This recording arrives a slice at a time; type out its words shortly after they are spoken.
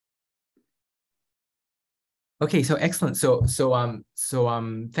Okay, so excellent.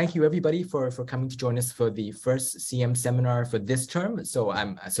 Thank you everybody for coming to join us for the first CM seminar for this term. So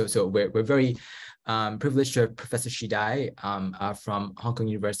we're very privileged to have Professor Shidai from Hong Kong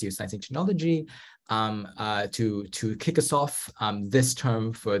University of Science and Technology to kick us off this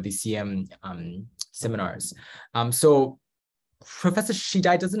term for the CM seminars. So Professor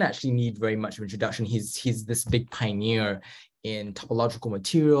Shidai doesn't actually need very much of introduction. He's this big pioneer in topological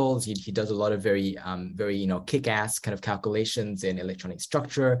materials. He does a lot of very kick-ass kind of calculations in electronic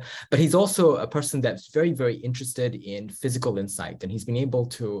structure, but he's also a person that's very interested in physical insight, and he's been able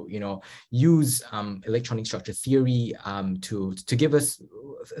to use electronic structure theory to give us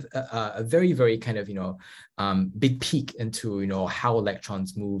a very kind of big peek into how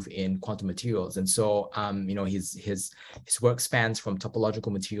electrons move in quantum materials. And so his work spans from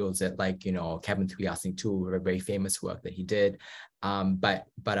topological materials at cabin 3 arsenic 2, a very famous work that he did, but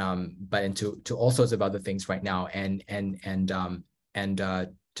into all sorts of other things right now. And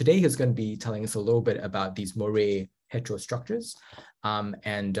today he's going to be telling us a little bit about these Moire heterostructures,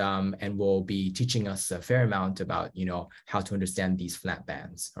 and will be teaching us a fair amount about how to understand these flat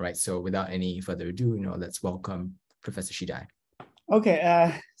bands. All right, so without any further ado, let's welcome Professor Shidai.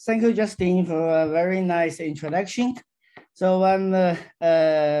 Okay, thank you, Justin, for a very nice introduction. So I'm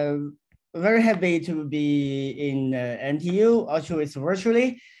very happy to be in NTU, also it's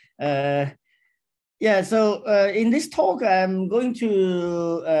virtually. In this talk, I'm going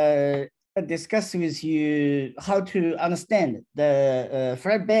to discuss with you how to understand the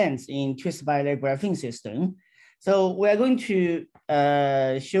flat bands in twist Bilayer graphene system. So we're going to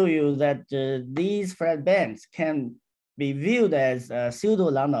show you that these flat bands can be viewed as a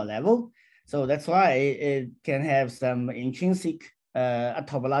pseudo Landau level. So that's why it can have some intrinsic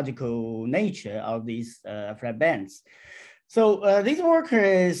topological nature of these flat bands. So this work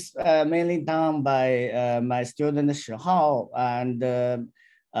is mainly done by my student Shi Hao and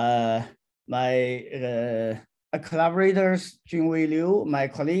my collaborators Junwei Liu, my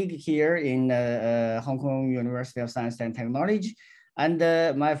colleague here in Hong Kong University of Science and Technology, and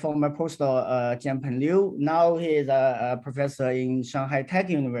my former postdoc Jianpeng Liu. Now he is a professor in Shanghai Tech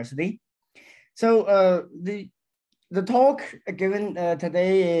University. So the talk given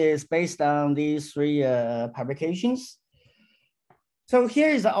today is based on these three publications. So here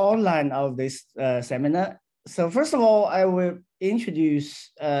is the outline of this seminar. So first of all, I will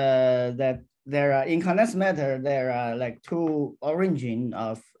introduce that there are, in condensed matter, there are two origins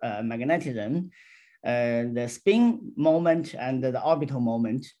of magnetism, the spin moment and the orbital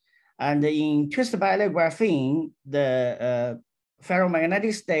moment. And in twist Bilayer graphene, the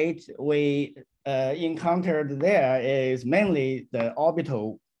ferromagnetic state we encountered there is mainly the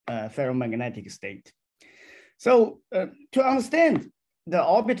orbital ferromagnetic state. So to understand the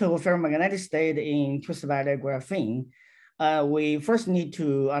orbital ferromagnetic state in twist Bilayer graphene, we first need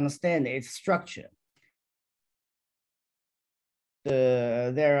to understand its structure.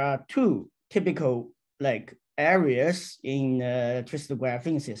 There are two typical areas in twisted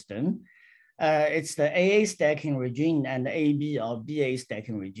graphene system. It's the AA stacking regime and the AB or BA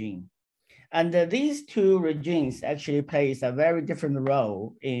stacking regime. And these two regimes actually plays a very different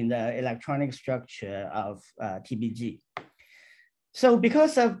role in the electronic structure of TBG. So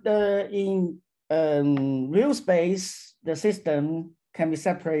because of in real space, the system can be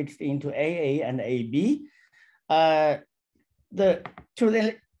separated into AA and AB. To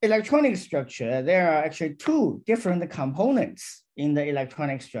the electronic structure, there are actually two different components in the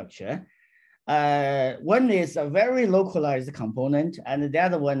electronic structure. One is a very localized component, and the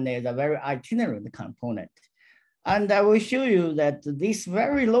other one is a very itinerant component. And I will show you that this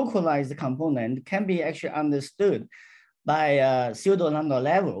very localized component can be actually understood by a pseudo Landau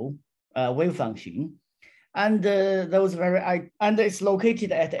level wave function. And and it's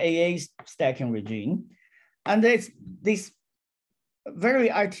located at AA stacking regime. And this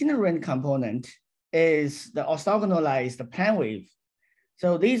very itinerant component is the orthogonalized plane wave.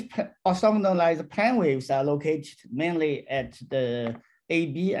 So these orthogonalized plane waves are located mainly at the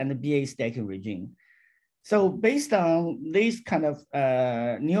AB and the BA stacking regime. So based on this kind of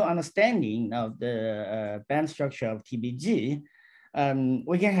new understanding of the band structure of TBG,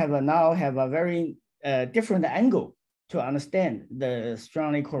 we can now have a very different angle to understand the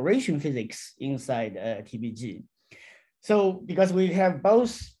strongly correlation physics inside TBG. So because we have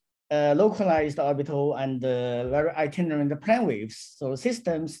both localized orbital and very itinerant plane waves, so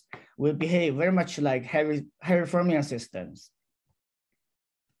systems will behave very much like heavy fermion systems.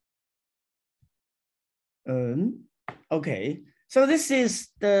 Okay, so this is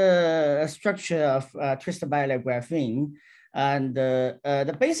the structure of twist Bilayer graphene, and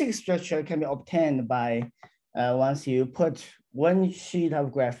the basic structure can be obtained by once you put one sheet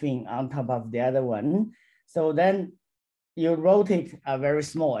of graphene on top of the other one, so then you rotate a very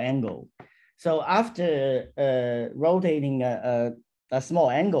small angle. So after rotating a small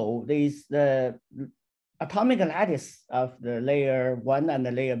angle, the atomic lattice of the layer 1 and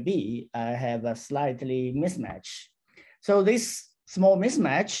the layer B have a slightly mismatch. So this small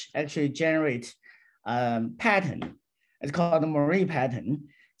mismatch actually generates pattern. It's called the Moire pattern.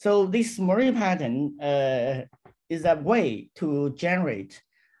 So this Moire pattern is a way to generate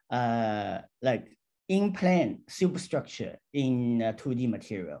like in-plane superstructure in 2D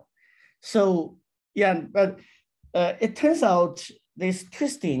material. So yeah, but it turns out this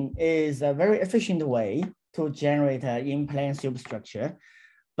twisting is a very efficient way to generate an in-plane superstructure,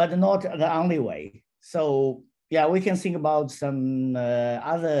 but not the only way. So yeah, we can think about some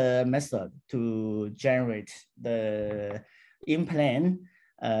other method to generate the in-plane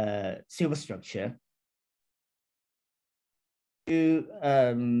superstructure. To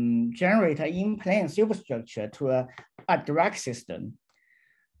generate an in-plane superstructure to a direct system,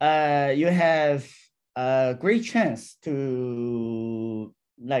 you have a great chance to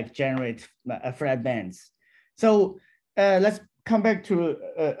like generate flat bands. So let's come back to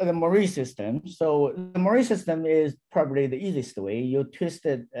the Moire system. So the Moire system is probably the easiest way. You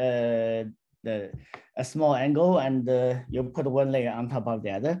twisted a small angle and you put one layer on top of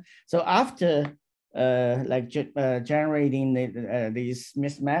the other. So after generating these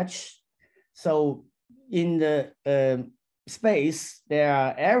mismatch, so in the space there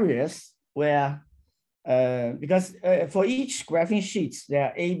are areas where because for each graphene sheets there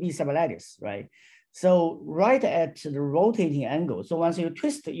are AB sublattice, right? So right at the rotating angle, so once you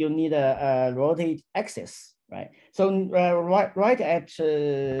twist, you need a rotate axis, right? So right at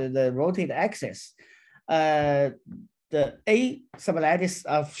the rotate axis, the A sublattice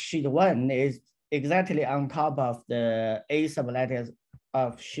of sheet 1 is exactly on top of the A sublattice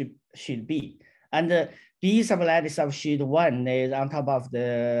of sheet B. And the B sublattice of sheet 1 is on top of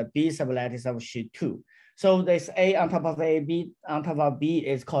the B sublattice of sheet 2. So this A on top of A, B on top of B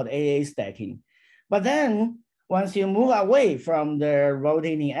is called AA stacking. But then once you move away from the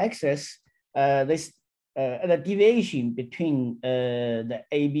rotating axis, the deviation between the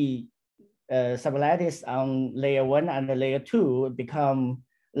AB sublattice on layer 1 and the layer 2 become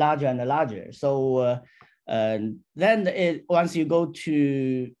larger and larger. So then once you go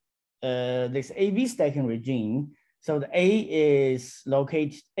to this AB stacking regime, so the A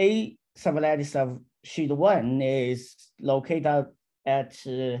sublattice of sheet 1 is located at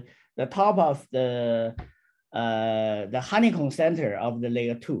the top of the honeycomb center of the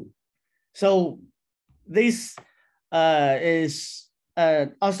layer 2. So this is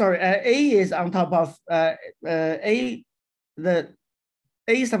A is on top of the A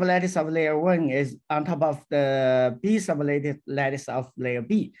sublattice of layer 1 is on top of the B sublattice of layer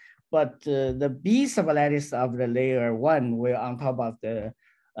B, but the B sublattice of the layer 1 will on top of the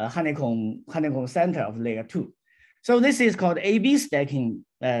honeycomb center of layer 2. So this is called AB stacking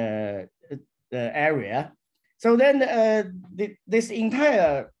area. So then this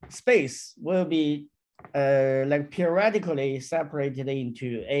entire space will be like periodically separated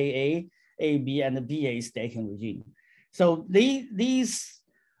into AA, AB, and BA stacking regime. So these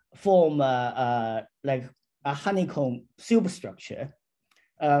form like a honeycomb superstructure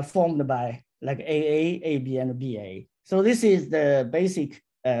formed by like AA, AB, and BA. So this is the basic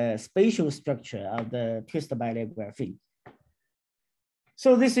spatial structure of the twisted bilayer graphene.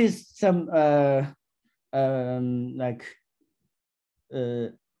 So this is some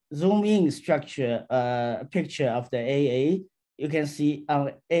zoom in structure picture of the AA. You can see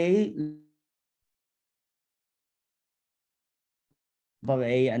on A above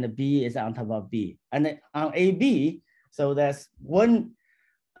A and B is on top of B. And on AB, so that's one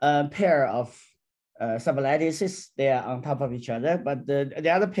pair of sublattices, they are on top of each other, but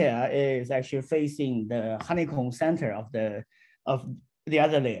the other pair is actually facing the honeycomb center of the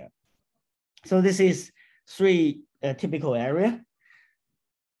other layer. So this is 3 typical area.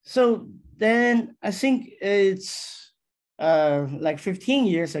 So then I think it's like 15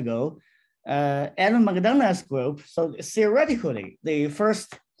 years ago, Alan McDonough's group, so theoretically, they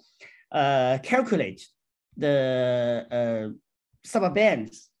first calculate the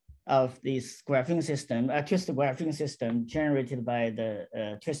subbands of this graphene system, a twisted graphene system generated by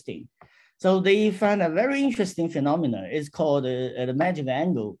the twisting. So they found a very interesting phenomenon. It's called the magic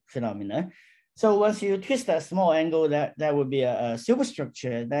angle phenomena. So once you twist a small angle, that would be a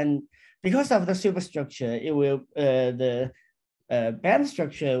superstructure. Then because of the superstructure, it will the band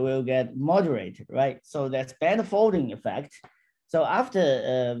structure will get moderated, right? So that's band folding effect. So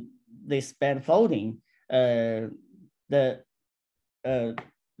after this band folding, that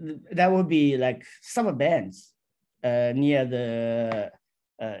would be like subbands near the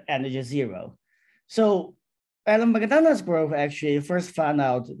energy zero. So Alan McDonough's group actually first found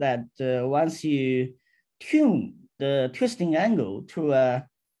out that once you tune the twisting angle to a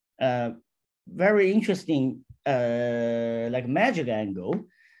very interesting like magic angle,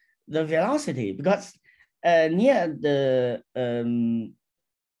 the velocity, because near the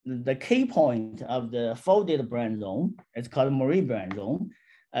K point of the folded brane zone, it's called Moire brane zone,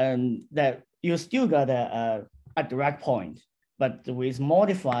 and that you still got a direct point, but with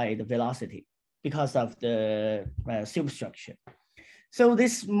modified velocity because of the superstructure. So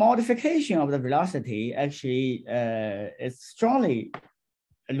this modification of the velocity actually is strongly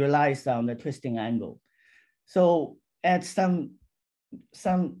relies on the twisting angle. So at some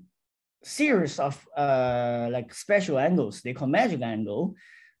series of like special angles, they call magic angle,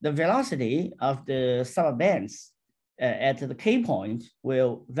 the velocity of the subbands at the K point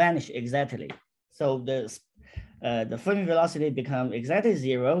will vanish exactly. So the Fermi velocity becomes exactly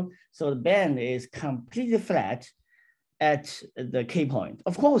zero. So the band is completely flat at the K point.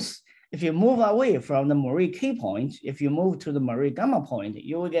 Of course, if you move away from the Moire K point, if you move to the Moire gamma point,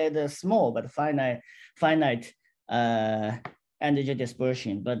 you will get a small but finite energy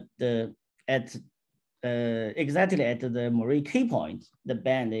dispersion. But exactly at the Moire K point, the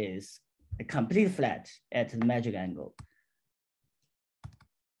band is completely flat at the magic angle.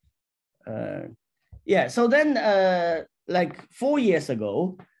 Yeah, so then like 4 years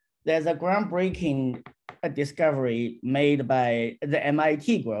ago, there's a groundbreaking discovery made by the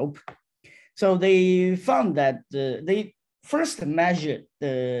MIT group. So they found that they first measured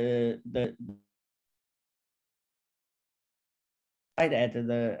at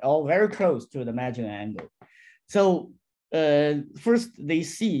very close to the magic angle. So first they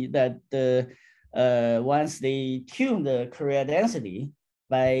see that once they tune the carrier density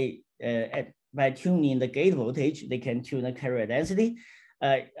by tuning the gate voltage, they can tune the carrier density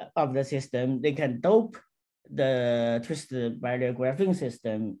of the system. They can dope the twisted barrier graphene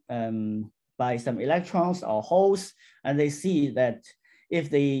system by some electrons or holes, and they see that if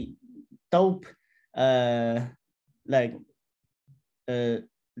they dope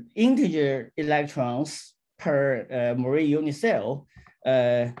integer electrons per Moire unit cell,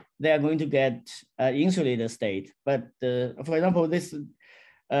 they are going to get insulated state. But for example, this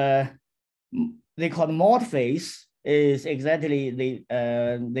they call mod phase is exactly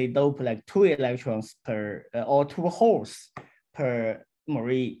they dope like 2 electrons per or 2 holes per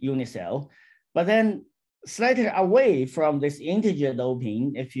Moire unit cell. But then slightly away from this integer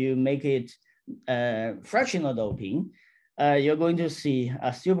doping, if you make it fractional doping, you're going to see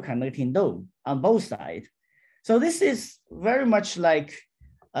a superconducting dome on both sides. So this is very much like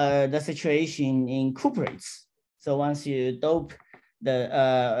the situation in cuprates. So once you dope the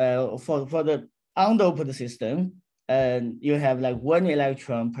for the undoped system, you have like 1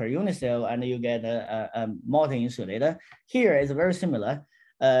 electron per unit cell, and you get a multi-insulator. Here is very similar.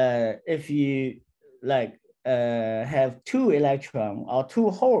 If you like have 2 electrons or 2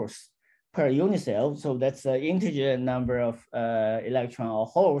 holes per unit cell, so that's the integer number of electron or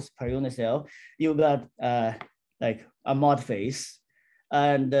holes per unit cell, you got like a mod phase.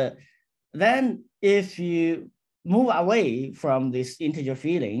 And then if you move away from this integer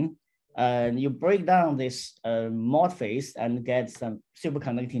filling, you break down this mod phase and get some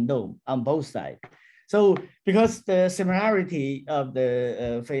superconducting dome on both sides. So because the similarity of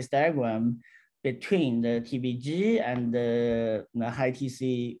the phase diagram between the TBG and the high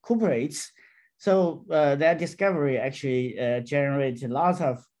TC cuprates, so that discovery actually generated lots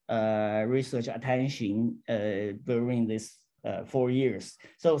of research attention during this 4 years.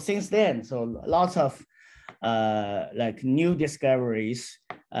 So since then, so lots of like new discoveries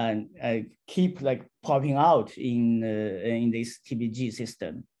and keep like popping out in this TBG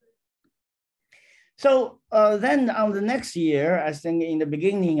system. So then on the next year, I think in the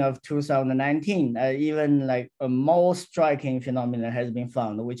beginning of 2019, even like a more striking phenomenon has been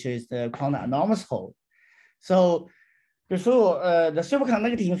found, which is the quantum anomalous hole. So before the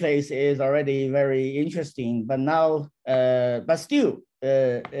superconducting phase is already very interesting, but now, but still,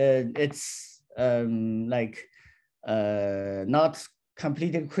 it's like not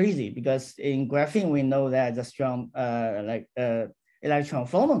completely crazy, because in graphene we know that the strong electron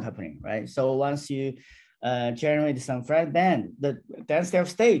phonon coupling, right? So once you generate some flat band, the density of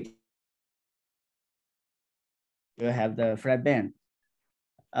state, you have the flat band.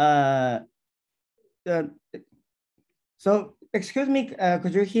 So excuse me,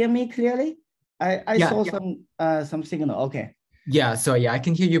 could you hear me clearly? I saw some signal. Okay. Yeah, so yeah, I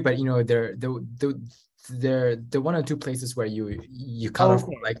can hear you, but you know, they're one or two places where you color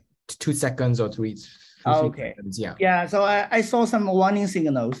for like 2 seconds or three seconds. Yeah. Yeah. So I saw some warning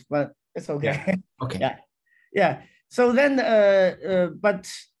signals, but it's okay. Yeah. Okay. Yeah. Yeah. So then, but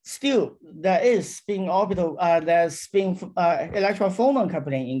still, there is spin orbital, there's spin electron phonon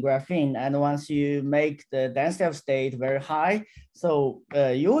coupling in graphene, and once you make the density of state very high, so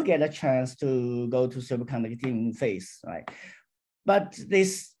you will get a chance to go to superconducting phase, right? But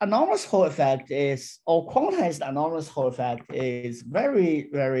this anomalous Hall effect is, or quantized anomalous Hall effect is very,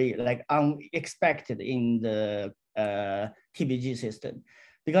 very like unexpected in the TBG system,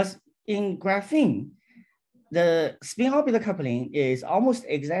 because in graphene, the spin orbital coupling is almost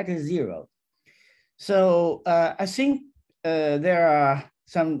exactly 0. So I think there are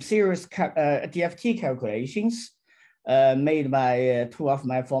some serious DFT calculations made by 2 of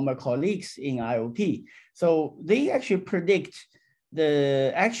my former colleagues in IOP. So they actually predict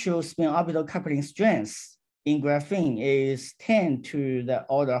the actual spin orbital coupling strength in graphene is 10 to the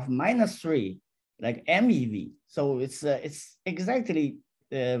order of -3, like MeV. So it's exactly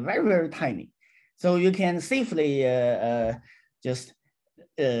very, very tiny. So you can safely just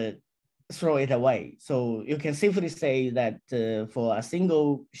throw it away. So you can safely say that for a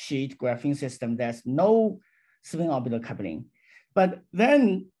single sheet graphene system, there's no spin orbital coupling. But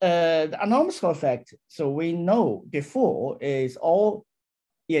then the anomalous Hall effect, so we know before, is all,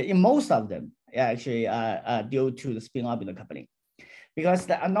 in most of them, actually due to the spin orbital coupling. Because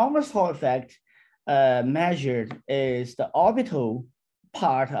the anomalous Hall effect measured is the orbital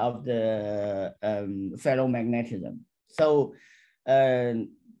part of the ferromagnetism. So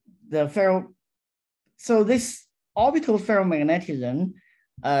this orbital ferromagnetism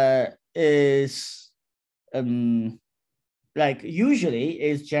is like usually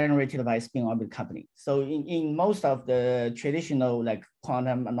is generated by spin orbital coupling. So in most of the traditional like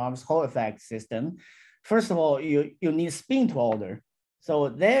quantum anomalous Hall effect system, first of all, you need spin to order. So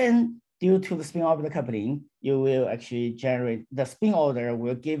then due to the spin orbital coupling, you will actually generate, the spin order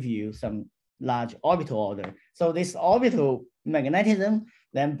will give you some large orbital order. So this orbital magnetism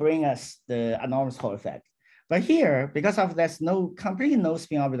then bring us the anomalous Hall effect. But here, because of there's completely no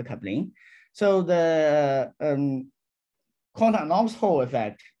spin orbital coupling, so the quantum anomalous Hall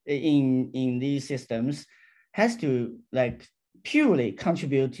effect in these systems has to like purely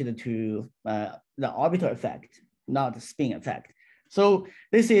contribute to the orbital effect, not the spin effect. So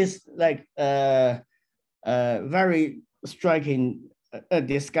this is like a very striking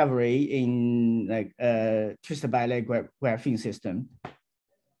discovery in like twisted bilayer graphene system.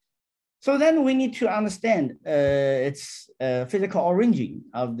 So then we need to understand its physical origin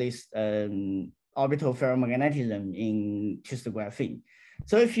of this orbital ferromagnetism in twisted graphene.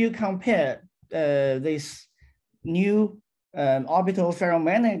 So if you compare this new orbital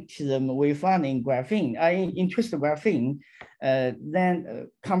ferromagnetism we found in graphene, in twisted graphene, then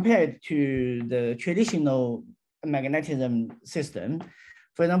compared to the traditional magnetism system,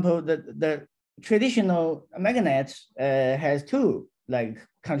 for example, the traditional magnet has 2 like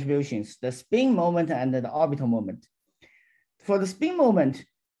contributions, the spin moment and the orbital moment. For the spin moment,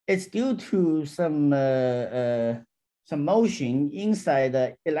 it's due to some motion inside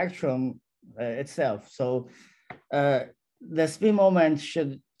the electron itself. So the spin moment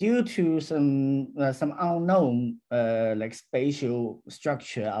should due to some unknown like spatial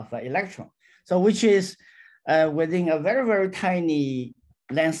structure of an electron. So which is within a very, very tiny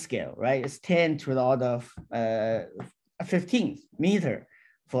length scale, right? It's 10 to the order of 15 meter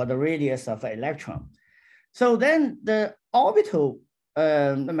for the radius of an electron. So then the orbital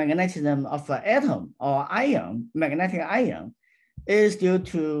magnetism of an atom or ion, magnetic ion, is due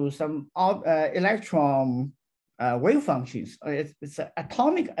to some electron wave functions. It's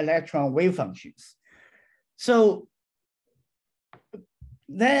atomic electron wave functions. So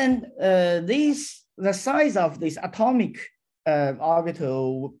then the size of these atomic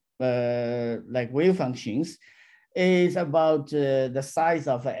orbital like wave functions is about the size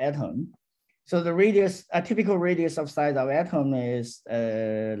of an atom. So the radius, a typical radius of size of atom is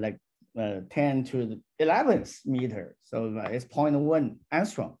like 10 to the 11th meter. So it's 0.1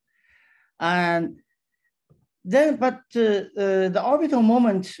 angstrom. And then, but the orbital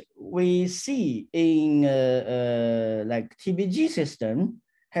moment we see in like TBG system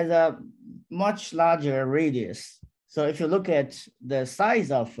has a much larger radius. So if you look at the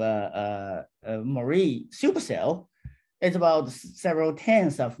size of Moire supercell, it's about several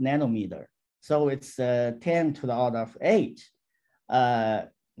tenths of nanometer. So it's 10 to the order of 8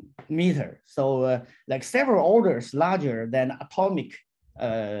 meter. So like several orders larger than atomic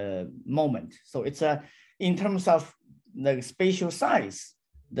moment. So it's in terms of the spatial size,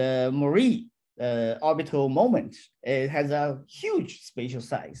 the Moire orbital moment. It has a huge spatial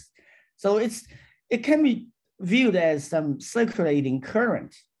size. So it can be viewed as some circulating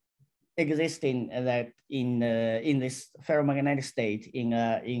current existing that in this ferromagnetic state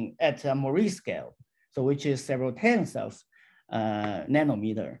at a Moire scale, so which is several tens of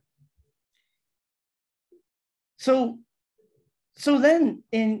nanometer. So then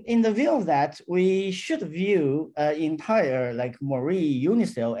in the view of that, we should view entire like Moire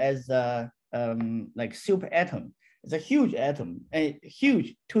unicell as a like super atom. It's a huge atom, a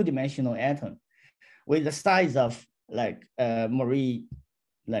huge two-dimensional atom with the size of like Moire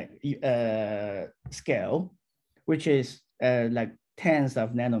like scale, which is like tens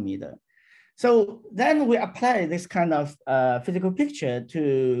of nanometer. So then we apply this kind of physical picture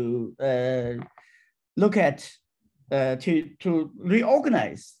to look at to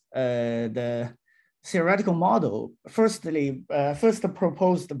reorganize the theoretical model. First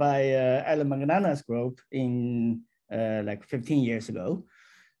proposed by Alan Magnana's group in like 15 years ago.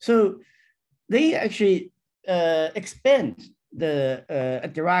 So they actually expand the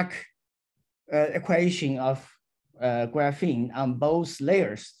Dirac equation of graphene on both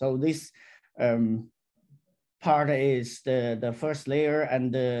layers. So this part is the first layer,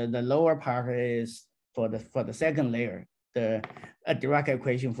 and the lower part is for the second layer, the Dirac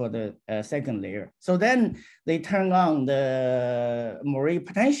equation for the second layer. So then they turn on the Moire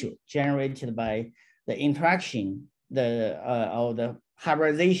potential generated by the interaction, or the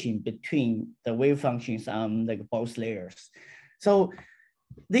hybridization between the wave functions on like both layers. So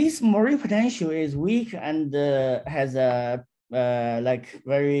this Moire potential is weak and has a like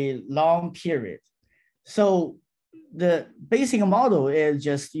very long period. So the basic model is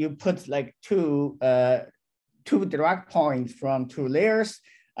just you put like two Dirac points from two layers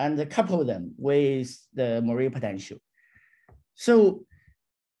and couple them with the Moire potential. So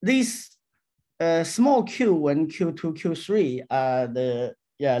these small q1, q2, q3 are the,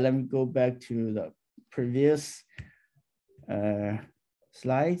 let me go back to the previous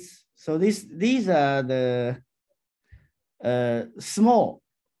slides. So these are the small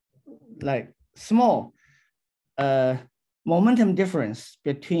momentum difference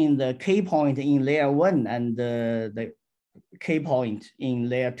between the K point in layer 1 and the K point in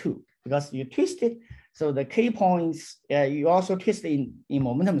layer 2, because you twist it. So the K points, you also twist in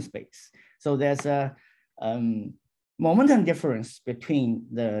momentum space. So there's a momentum difference between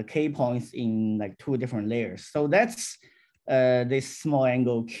the K points in like two different layers. So that's this small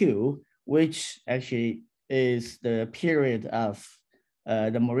angle Q, which actually is the period of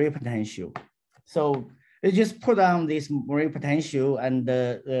the Moire potential. So you just put on this Moire potential and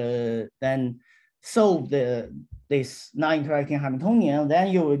then solve this non-interacting Hamiltonian, then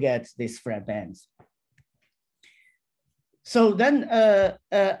you will get these flat bands. So then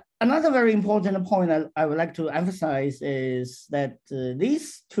another very important point I would like to emphasize is that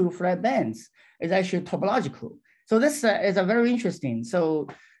these two flat bands is actually topological. So this is a very interesting. So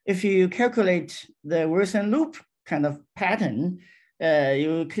if you calculate the Wilson loop kind of pattern,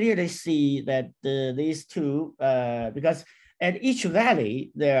 you clearly see that these two, because at each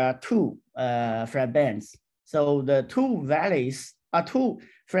valley, there are two flat bands. So the two valleys are two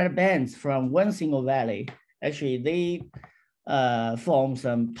flat bands from one single valley. Actually, they form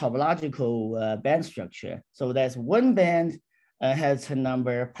some topological band structure. So there's one band has a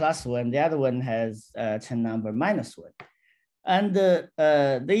number +1, the other one has a number -1. And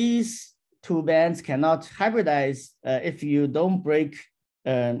these two bands cannot hybridize if you don't break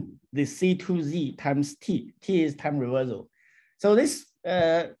the C2Z times T. T is time reversal. So this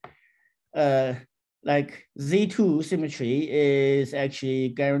like Z2 symmetry is actually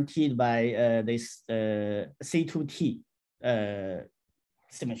guaranteed by this C2T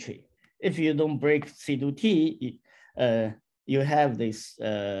symmetry. If you don't break C2T, you have this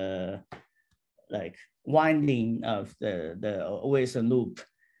like winding of the Wilson loop,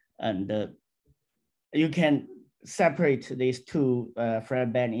 and you can separate these two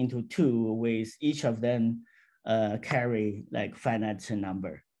flat band into two, with each of them carry like finite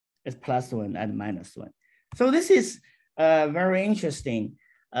number. It's +1 and -1. So this is a very interesting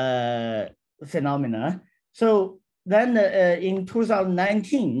phenomena. So then in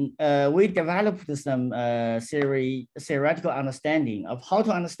 2019, we developed some theoretical understanding of how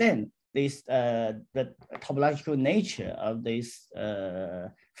to understand this the topological nature of these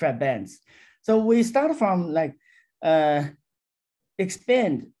flat bands. So we start from like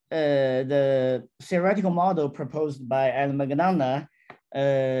expand the theoretical model proposed by Alan Magnana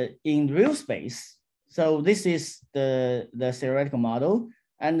in real space. So this is the theoretical model.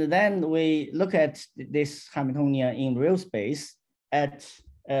 And then we look at this Hamiltonian in real space at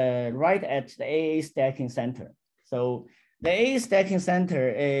right at the AA stacking center. So the AA stacking center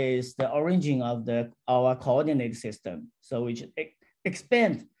is the origin of our coordinate system. So we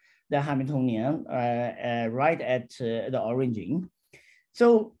expand the Hamiltonian right at the origin.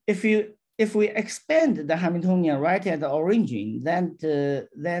 So if we expand the Hamiltonian right at the origin, then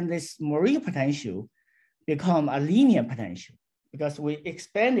this Moire potential become a linear potential because we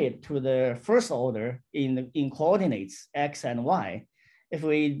expand it to the first order in coordinates x and y. If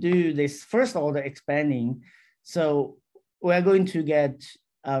we do this first order expanding, so we're going to get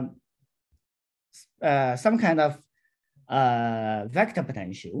some kind of vector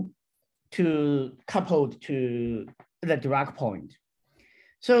potential coupled to the Dirac point.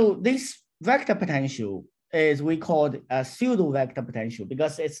 So this vector potential we call it a pseudo vector potential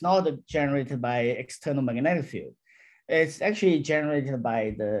because it's not generated by external magnetic field. It's actually generated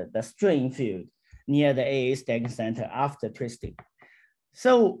by the string field near the AA stacking center after twisting.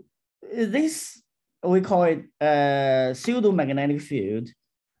 So this, we call it pseudo magnetic field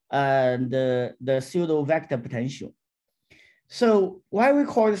and the pseudo vector potential. So why we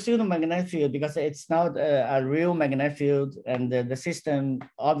call it pseudo magnetic field? Because it's not a real magnetic field, and the system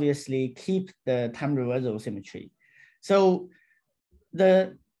obviously keep the time reversal symmetry. So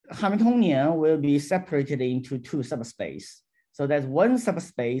the Hamiltonian will be separated into two subspace. So that's one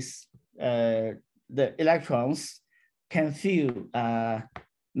subspace, the electrons can feel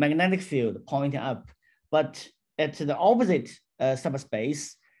magnetic field pointing up, but at the opposite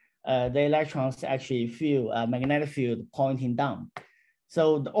subspace, the electrons actually feel a magnetic field pointing down.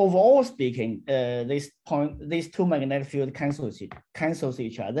 So overall speaking, these two magnetic fields cancels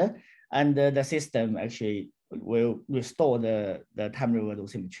each other, and the system actually will restore the time reversal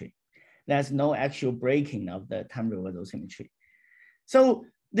symmetry. There's no actual breaking of the time reversal symmetry. So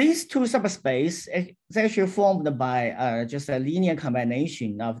these two subspace is actually formed by just a linear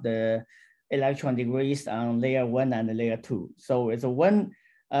combination of the electron degrees on layer 1 and layer 2. So it's a one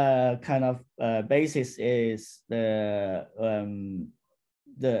kind of basis is the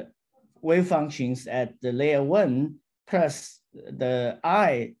wave functions at the layer 1 plus the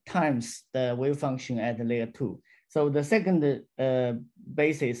I times the wave function at the layer 2. So the second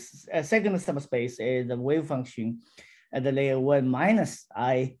basis, second subspace is the wave function at the layer 1 minus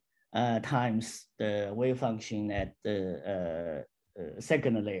I times the wave function at the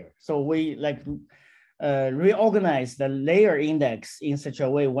second layer. So we like reorganize the layer index in such a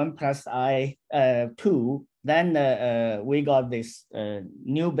way 1 plus I 2, then we got this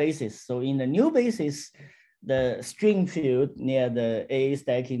new basis. So in the new basis, the string field near the AA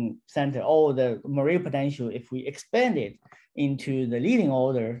stacking center, or the Moire potential, if we expand it into the leading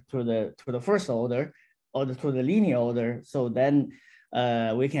order to the first order or to the linear order, so then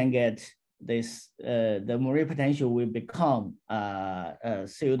we can get this, the Moire potential will become a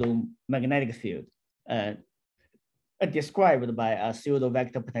pseudo magnetic field described by a pseudo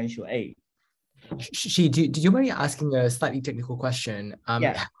vector potential A. Do you mind asking a slightly technical question?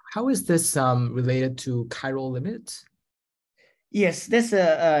 Yeah. How is this related to chiral limit? Yes, this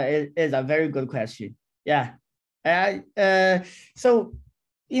is a very good question. Yeah. So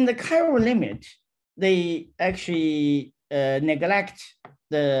in the chiral limit, they actually neglect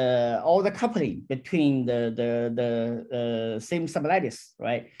all the coupling between the same sublattice,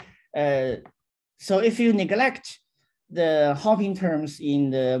 right? So if you neglect the hopping terms in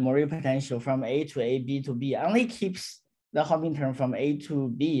the Moire potential from A to A, B to B, only keeps the hopping term from A to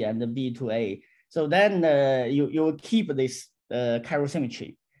B and the B to A. So then you will keep this chiral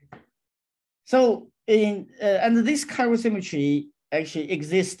symmetry. So and this chiral symmetry actually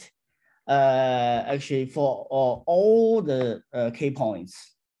exists actually for all the K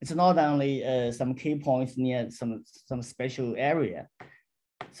points. It's not only some K points near some special area.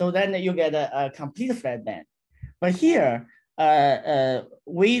 So then you get a complete flat band. But here,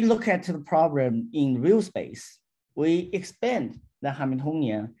 we look at the problem in real space. We expand the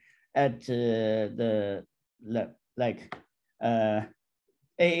Hamiltonian at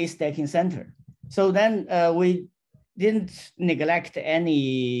AA stacking center. So then we didn't neglect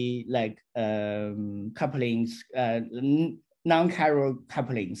any couplings, non-chiral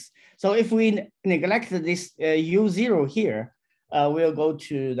couplings. So if we neglect this U0 here, we'll go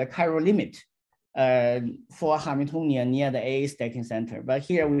to the chiral limit for Hamiltonian near the AA stacking center. But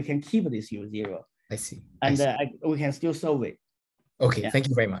here we can keep this U0. I see. And we can still solve it. Okay, yeah. Thank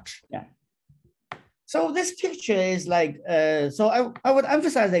you very much. Yeah. So this picture is like, so I would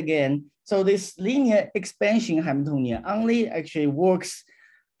emphasize again, so this linear expansion Hamiltonian only actually works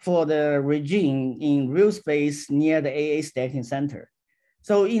for the regime in real space near the AA stacking center.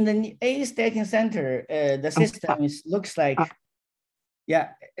 So in the AA stacking center, the system looks like, Yeah,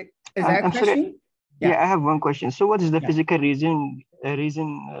 is that a I'm question? sorry. Yeah, I have one question. So what is the physical reason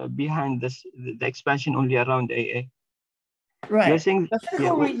behind this, the expansion only around AA? Right. You're saying, the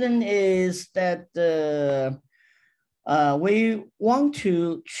physical reason is that we want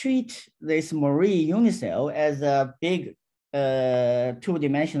to treat this Moire unicell as a big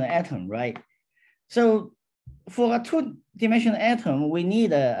two-dimensional atom, right? So for a two-dimensional atom, we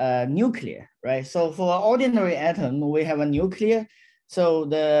need a nuclear, right? So for an ordinary atom, we have a nuclear. So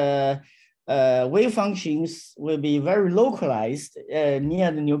the wave functions will be very localized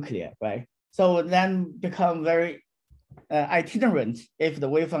near the nuclear, right? So then become very itinerant if the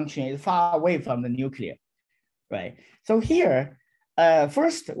wave function is far away from the nuclear, right? So here,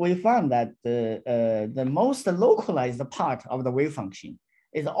 first we found that the most localized part of the wave function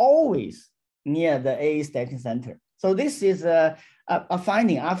is always near the A stacking center. So this is a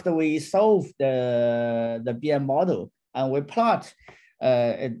finding after we solve the BM model and we plot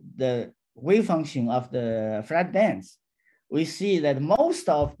the wave function of the flat bands. We see that most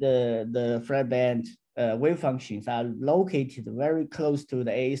of the flat band wave functions are located very close to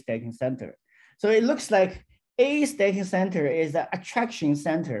the A stacking center. So it looks like A stacking center is an attraction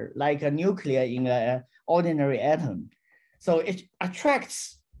center, like a nuclear in an ordinary atom. So it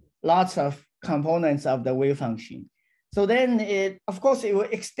attracts lots of components of the wave function. So then of course, it will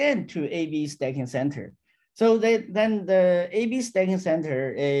extend to AB stacking center. So then the AB stacking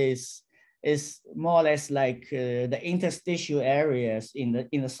center is more or less like the interstitial areas in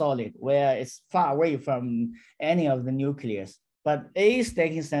the solid where it's far away from any of the nucleus. But A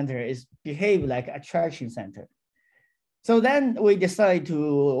stacking center is behave like attraction center. So then we decide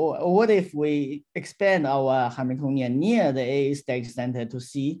to, what if we expand our Hamiltonian near the A stacking center to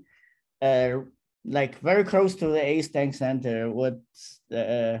see like very close to the A stacking center what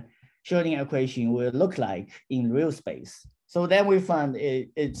the Schrödinger equation will look like in real space. So then we found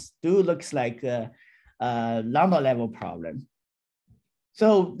it still looks like a Landau level problem.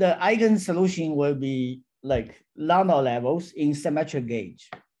 So the Eigen solution will be like Landau levels in symmetric gauge.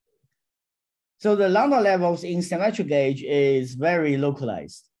 So the Landau levels in symmetric gauge is very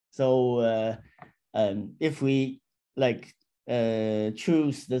localized. So if we like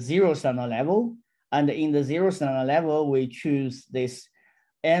choose the zeroth Landau level, and in the zeroth Landau level, we choose this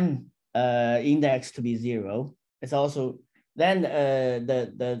M index to be 0. It's also then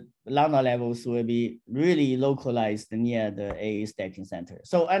the Landau levels will be really localized near the A stacking center.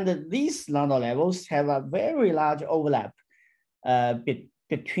 So and these Landau levels have a very large overlap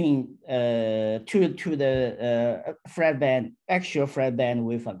between to the flat band, actual flat band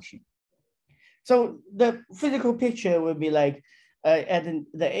wave function. So the physical picture will be like at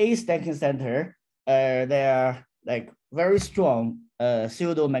the A stacking center, there are like very strong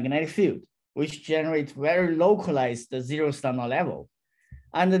pseudo magnetic field, which generate very localized zeroth Landau level.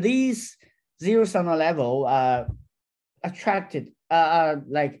 And these zeroth Landau level are attracted,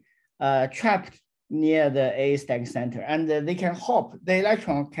 trapped near the A stacking center. And they can hop, the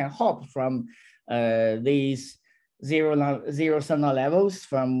electron can hop from these zeroth Landau levels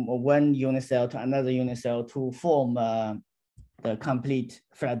from one unit cell to another unit cell to form the complete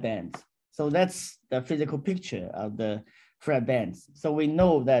flat bands. So that's the physical picture of the flat bands. So we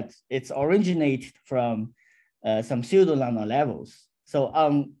know that it's originated from some pseudo Landau levels. So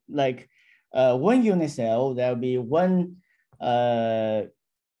one unit cell, there'll be one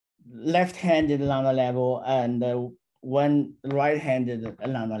left-handed Landau level and one right-handed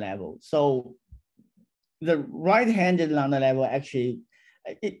Landau level. So the right-handed Landau level actually,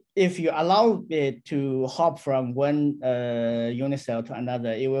 if you allow it to hop from one unit cell to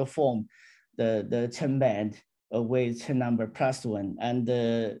another, it will form the Chen band with Chen number +1, and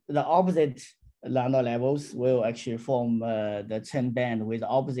the opposite Landau levels will actually form the Chen band with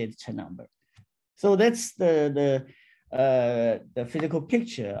opposite Chen number. So that's the physical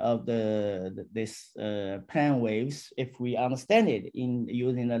picture of this plane waves if we understand it in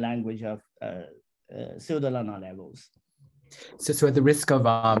using the language of pseudo Landau levels. So at the risk of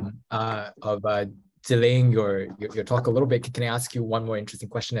delaying your talk a little bit, can I ask you one more interesting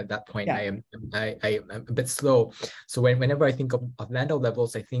question at that point? Yeah. I am a bit slow. So whenever I think of Landau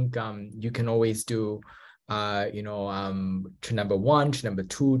levels, I think you can always do to number 1, to number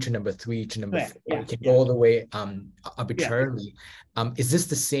 2, to number 3, to number 4. You can go all the way arbitrarily. Is this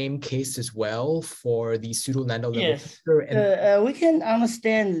the same case as well for the pseudo Landau level? Yes. We can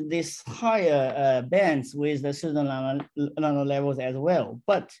understand these higher bands with the pseudo Landau levels as well,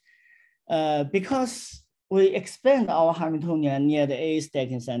 but because we expand our Hamiltonian near the A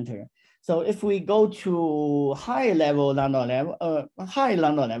stacking center, so if we go to high Landau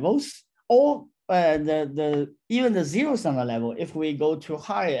levels, all even the zero standard level, if we go to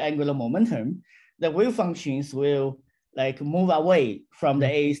high angular momentum, the wave functions will like move away from the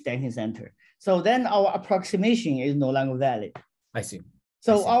A stacking center. So then our approximation is no longer valid. I see.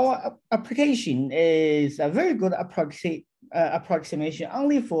 So our application is a very good approximation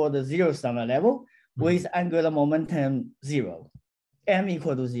only for the zero standard level with angular momentum 0, m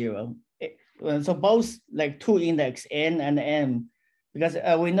equal to 0. So both like two index n and m, because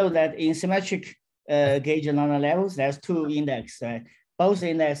we know that in symmetric gauge Landau levels, there's two index, right? Both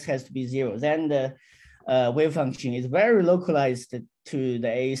index has to be 0. Then the wave function is very localized to the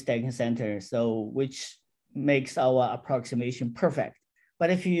A stacking center, so which makes our approximation perfect. But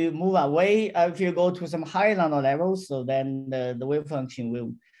if you move away, if you go to some high Landau levels, so then the wave function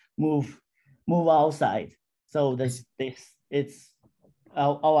will move outside. So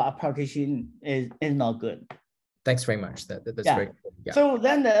our application is not good. Thanks very much. That's very good. Yeah. So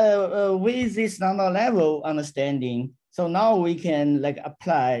then with this Landau level understanding, so now we can like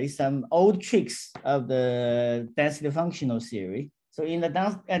apply some old tricks of the density functional theory. So in the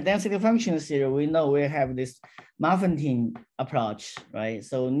density functional theory, we know we have this Mafantin approach, right?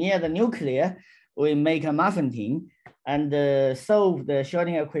 So near the nuclear, we make a Mafantin and solve the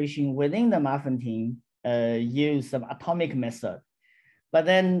Schrodinger equation within the Mafantin, use some atomic method. But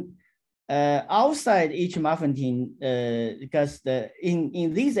then outside each Mafantin, because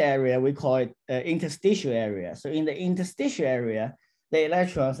in this area, we call it interstitial area. So in the interstitial area, the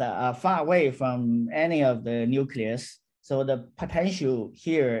electrons are far away from any of the nucleus. So the potential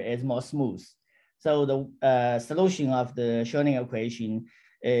here is more smooth. So the solution of the Schrodinger equation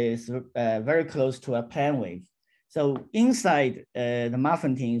is very close to a plane wave. So inside the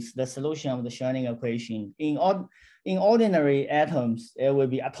Maffantins, the solution of the Schrodinger equation in ordinary atoms, it will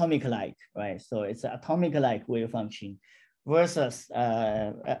be atomic-like, right? So it's an atomic-like wave function versus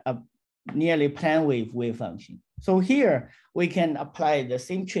a nearly plane wave function. So here we can apply the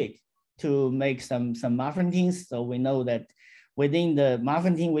same trick to make some Maffantins. So we know that within the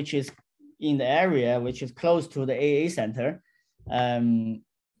Maffantin, which is in the area, which is close to the AA center,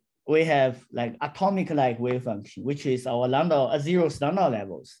 we have like atomic-like wave function, which is our Landau, zero standard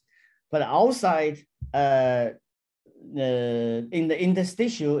levels. But outside, in the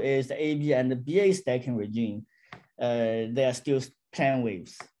interstitial is the AB and the BA stacking regime. They are still plane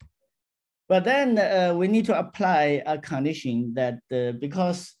waves. But then we need to apply a condition that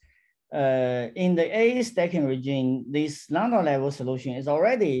because in the A stacking regime, this Landau level solution is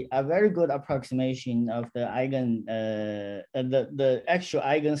already a very good approximation of the Eigen, the actual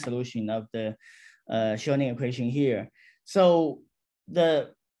Eigen solution of the Schrodinger equation here. So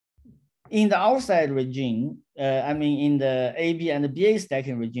in the outside regime, I mean in the AB and the BA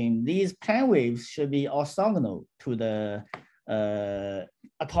stacking regime, these plane waves should be orthogonal to the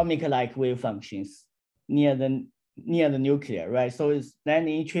atomic-like wave functions near the nuclear, right? So it's then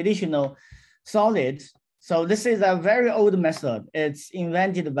in traditional solids. So this is a very old method. It's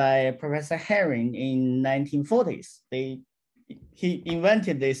invented by Professor Herring in 1940s. He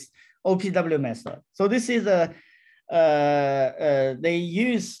invented this OPW method. So this is they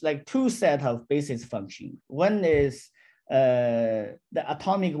use like two sets of basis function. One is the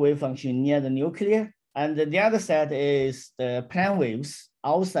atomic wave function near the nuclear, and the other set is the plane waves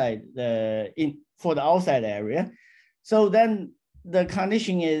outside for the outside area. So then the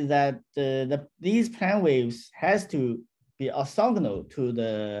condition is that these plane waves has to be orthogonal to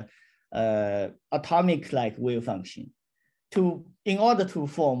the atomic-like wave function in order to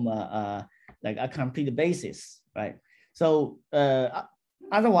form like a complete basis, right? So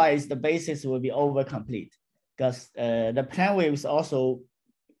otherwise the basis will be over complete because the plane waves also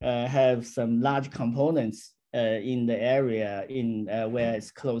have some large components in the area where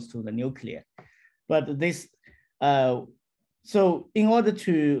it's close to the nuclear. But this, so in order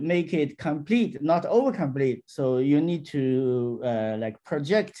to make it complete, not over complete, so you need to like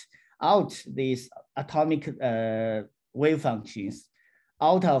project out these atomic wave functions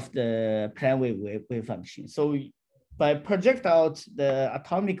out of the plane wave function. So by project out the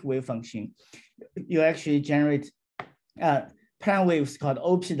atomic wave function, you actually generate plane waves called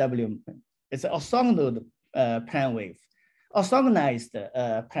OPW. It's an orthogonal plane wave,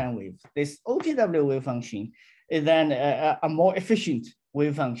 orthogonalized plane wave. This OPW wave function is then a more efficient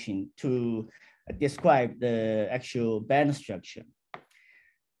wave function to describe the actual band structure.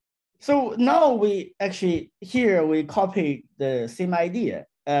 So now we actually, here we copy the same idea.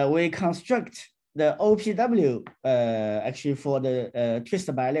 We construct the OPW actually for the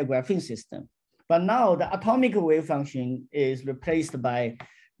twisted bilayer graphene system. But now the atomic wave function is replaced by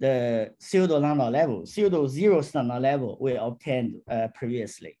the pseudo Landau level, pseudo zero standard level we obtained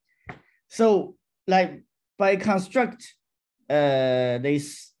previously. So like by construct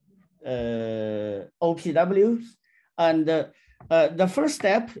this OPWs, and the first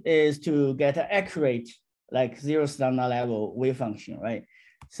step is to get an accurate like zero standard level wave function, right?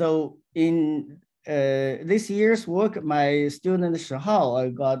 So in this year's work, my student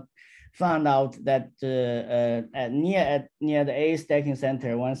Shihao found out that near the A stacking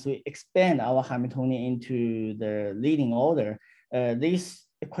center, once we expand our Hamiltonian into the leading order, this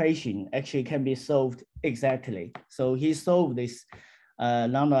equation actually can be solved exactly. So he solved this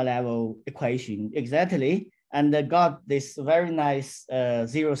Landau level equation exactly, and got this very nice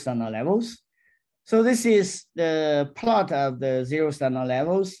zero standard levels. So this is the plot of the zero standard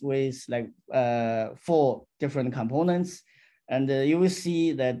levels with like 4 different components. And you will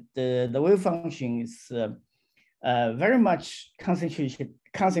see that the wave function is very much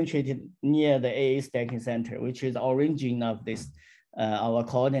concentrated near the AA stacking center, which is the origin of this, our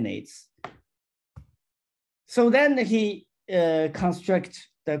coordinates. So then he construct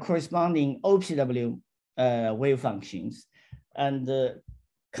the corresponding OPW wave functions, and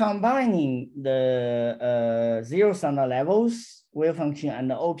combining the zero standard levels wave function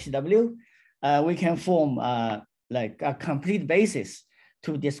and the OPW, we can form like a complete basis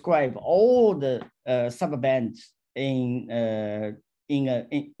to describe all the subbands in the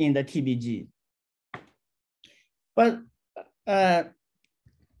TBG. But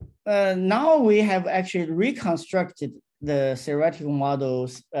now we have actually reconstructed the theoretical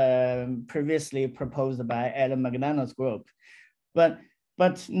models previously proposed by Alan Magnano's group. But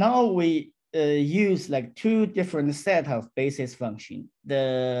now we use like 2 different set of basis function.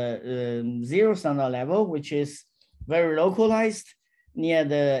 The zero standard level, which is very localized near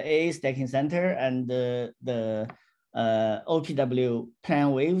the AA stacking center, and the OPW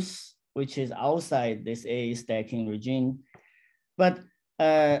plane waves, which is outside this AA stacking regime. But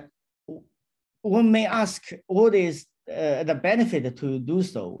one may ask, what is the benefit to do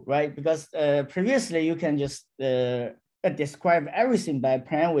so, right? Because previously you can just describe everything by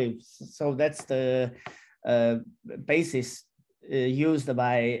plane waves. So that's the basis used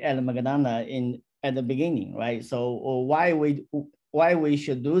by Alan Magnano at the beginning, right? So why we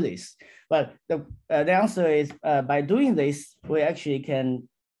should do this? But the answer is by doing this, we actually can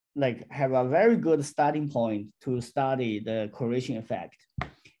like have a very good starting point to study the correlation effect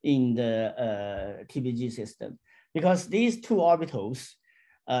in the TBG system, because these 2 orbitals,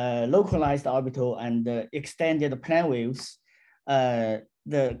 localized orbital and extended plane waves,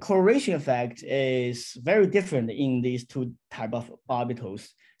 the correlation effect is very different in these 2 type of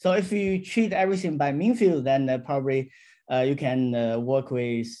orbitals. So if you treat everything by mean field, then probably you can work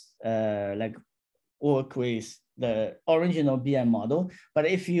with the original BM model. But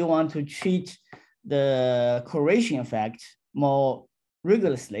if you want to treat the correlation effect more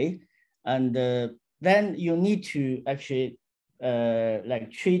rigorously, and then you need to actually like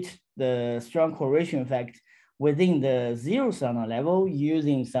treat the strong correlation effect within the zero standard level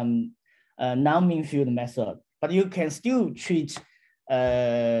using some non-mean field method. But you can still treat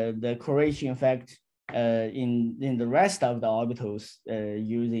the correlation effect in the rest of the orbitals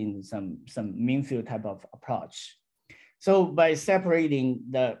using some mean field type of approach. So by separating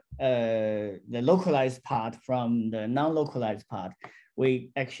the localized part from the non-localized part,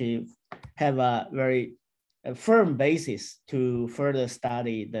 we actually have a very firm basis to further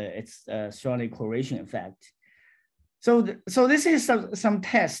study its strongly correlation effect. So this is some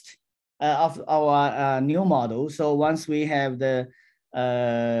test of our new model. So once we have the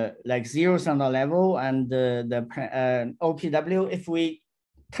like zero standard level and the OPW, if we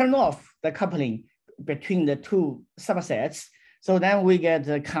turn off the coupling between the 2 subsets, so then we get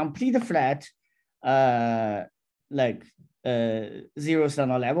a complete flat zero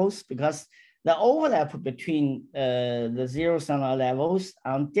standard levels, because the overlap between the zero standard levels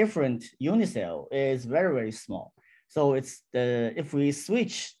on different unit cell is very, very small. So it's if we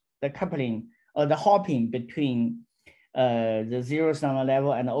switch the coupling or the hopping between the zero standard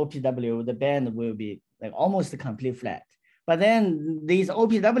level and the OPW, the band will be like almost complete flat. But then these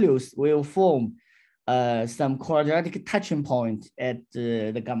OPWs will form some quadratic touching point at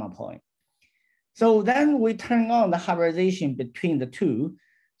the gamma point. So then we turn on the hybridization between the 2.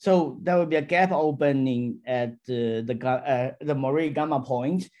 So there will be a gap opening at the Moire gamma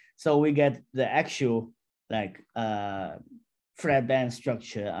point. So we get the actual like flat band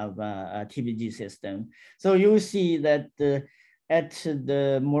structure of a TBG system. So you see that at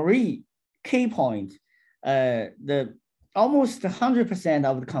the Moire K point, the almost 100%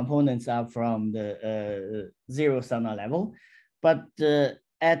 of the components are from the zero standard level, but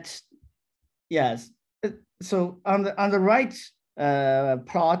so on the right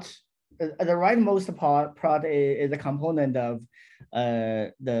plot, the rightmost part is a component of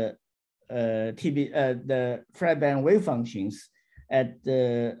the flat band wave functions at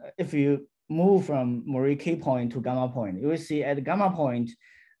the, if you move from Moire K point to gamma point, you will see at the gamma point,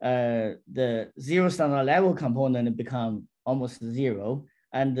 the zero standard level component become almost zero.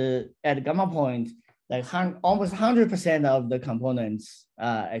 And at the gamma point, like almost 100% of the components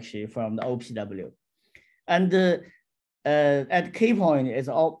are actually from the OPW. And at K point, it's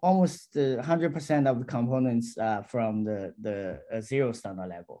almost 100% of the components from the zero standard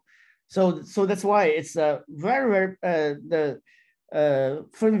level. So that's why it's very, the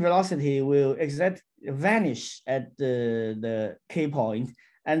Fermi velocity will vanish at the K point.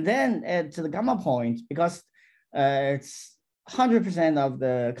 And then at the gamma point, because it's 100% of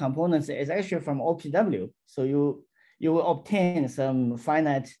the components is actually from OPW. So you will obtain some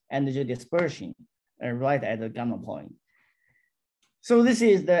finite energy dispersion right at the gamma point. So this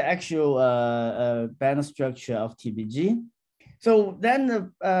is the actual band structure of TBG. So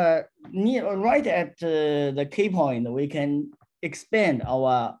then right at the K point, we can expand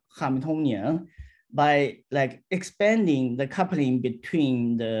our Hamiltonian by like expanding the coupling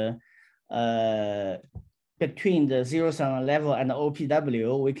between the zero standard level and the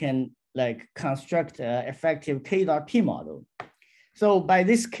OPW. We can like construct an effective K dot P model. So by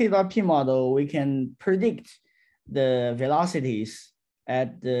this K dot P model, we can predict the velocities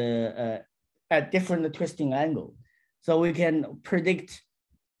at the at different twisting angle. So we can predict.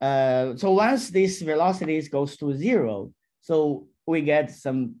 So once these velocities goes to zero, so we get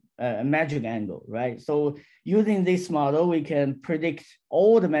some magic angle, right? So using this model, we can predict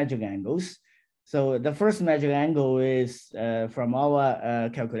all the magic angles. So the first magic angle is from our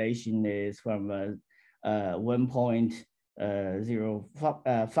calculation is from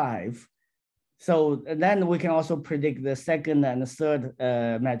 1.05. So then we can also predict the second and the third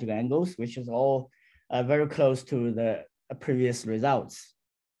magic angles, which is all very close to the previous results.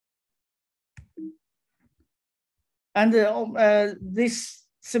 And this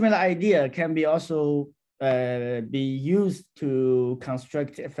similar idea can be also be used to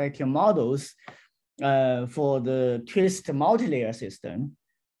construct effective models for the twist multilayer system.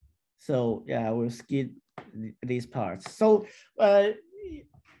 So yeah, I will skip these parts. So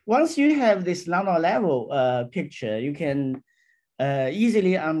once you have this Landau level picture, you can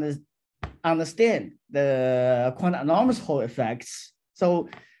easily understand the quantum anomalous Hall effects. So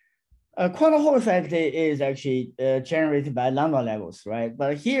quantum Hall effect is actually generated by Landau levels, right?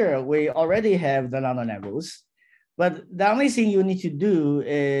 But here we already have the Landau levels. But the only thing you need to do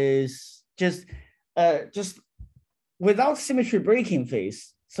is just without symmetry breaking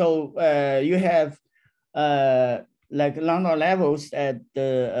phase. So you have like Landau levels at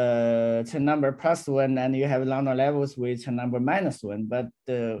the number +1, and you have Landau levels with number -1. But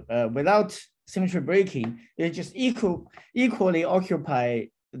without symmetry breaking, you just equally occupy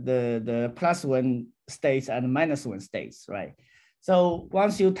the +1 states and -1 states, right? So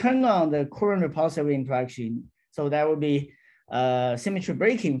once you turn on the current repulsive interaction, so that will be symmetry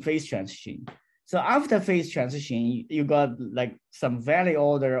breaking phase transition. So after phase transition, you got like some valley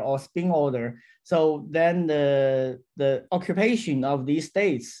order or spin order. So then the occupation of these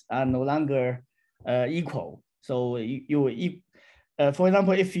states are no longer equal. So for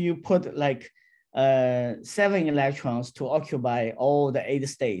example, if you put like 7 electrons to occupy all the 8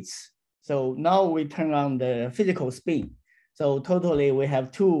 states. So now we turn on the physical spin. So totally we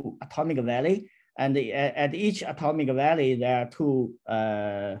have 2 atomic valley, and at each atomic valley, there are 2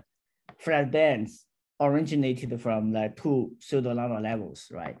 flat bands originated from like 2 pseudo Landau levels,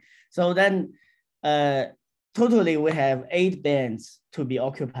 right? So then totally we have 8 bands to be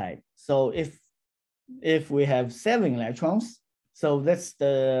occupied. So if we have 7 electrons, so that's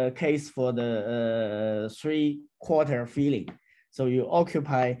the case for the 3/4 filling. So you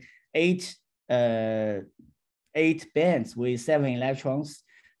occupy 8 bands with 7 electrons.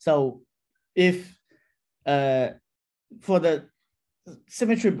 So if for the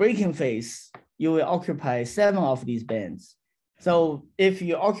symmetry breaking phase, you will occupy 7 of these bands. So if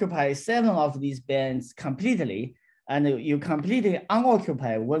you occupy 7 of these bands completely, and you completely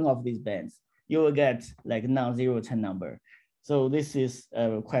unoccupy 1 of these bands, you will get like non-zero Chen number. So this is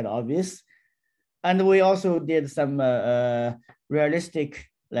quite obvious. And we also did some realistic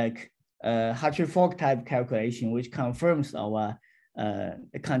like Hartree-Fock type calculation, which confirms our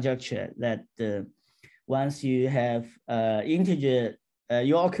conjecture that once you have integer,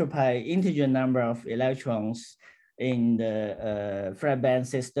 you occupy integer number of electrons in the flat band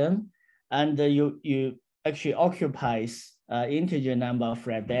system, and you actually occupies integer number of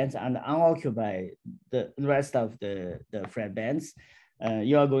flat bands and unoccupy the rest of the flat bands.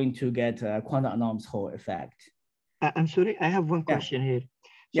 you are going to get a quantum anomalous Hall effect. I'm sorry, I have one question here.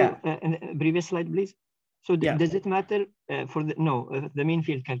 So, in the previous slide, please. So does it matter for the mean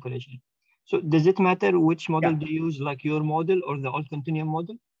field calculation? So does it matter which model do you use, like your model or the old continuum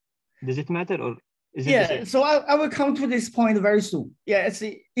model? Does it matter, or is it the same? So I will come to this point very soon. Yeah, it's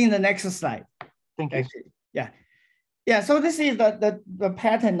in the next slide. Thank you. Actually. Yeah. So this is the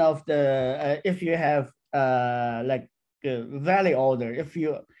pattern of the if you have like valley order, if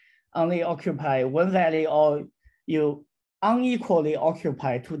you only occupy one valley or you unequally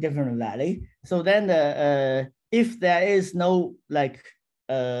occupy two different valley. So then if there is no like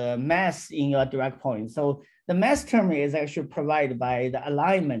mass in your direct point, so the mass term is actually provided by the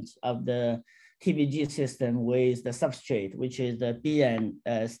alignment of the TPG system with the substrate, which is the BN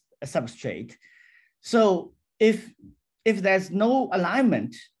substrate. So if there's no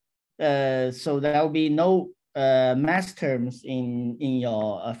alignment, so there will be no mass terms in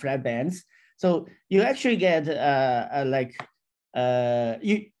your flat bands. So you actually get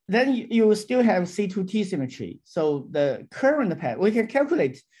you will still have C2T symmetry. So the current pattern, we can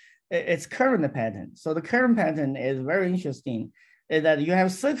calculate its current pattern. So the current pattern is very interesting, is that you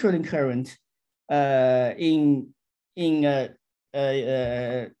have circulating current in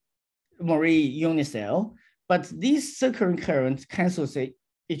Moire unicell, but these circulating currents cancel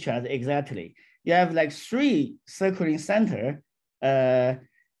each other exactly. You have like three circulating center,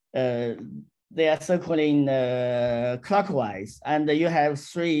 they are circling clockwise, and you have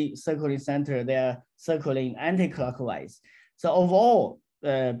three circling center, they are circling anti-clockwise. So overall,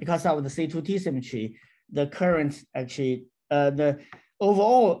 because of the C2T symmetry, the current actually, the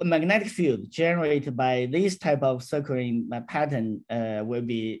overall magnetic field generated by this type of circling pattern will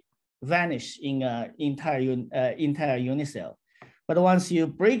be vanish in entire unicell. But once you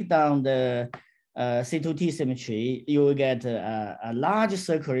break down the C2T symmetry, you will get a large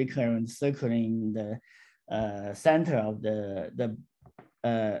circular current circling the center of the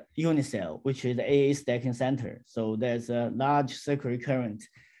unicell, which is the AA stacking center. So there's a large circular current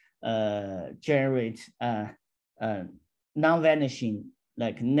generate non-vanishing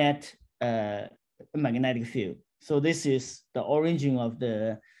like net magnetic field. So this is the origin of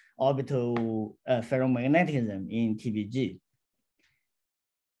the orbital ferromagnetism in TPG.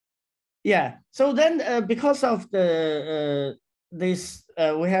 Yeah, so then because of the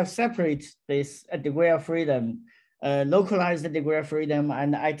we have separate this degree of freedom, localized degree of freedom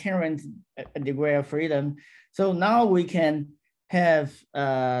and itinerant degree of freedom. So now we can have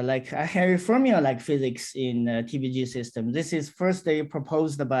like a fermion-like physics in TPG system. This is firstly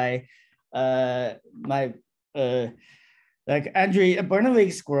proposed by my like Andrei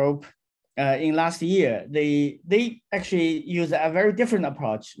Bernovik's group in last year. They actually use a very different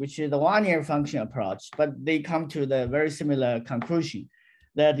approach, which is the linear function approach, but they come to the very similar conclusion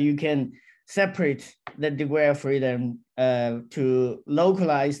that you can separate the degree of freedom to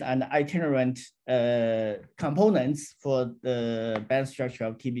localized and itinerant components for the band structure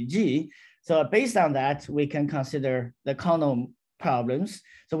of TPG. So based on that, we can consider the Coulomb problems,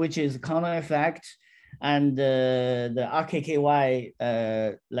 so which is Coulomb effect and the RKKY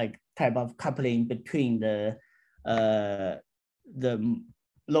like type of coupling between the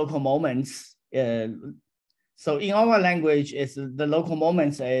local moments. So in our language, it's the local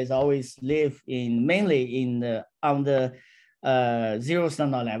moments is always live in mainly in on the zero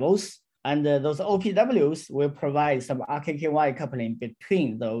standard levels, and those OPWs will provide some RKKY coupling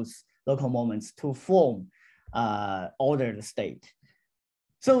between those local moments to form ordered state.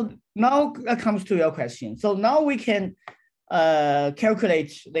 So now it comes to your question. So now we can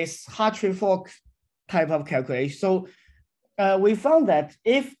calculate this Hartree-Fock type of calculation. So we found that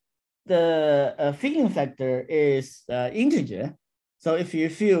if the filling factor is integer, so if you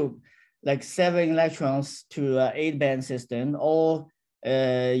fill like 7 electrons to an 8-band system, or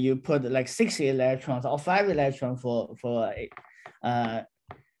you put like 60 electrons or 5 electrons for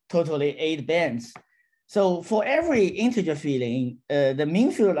totally 8 bands. So for every integer filling, the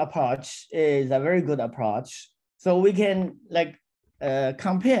mean field approach is a very good approach. So we can like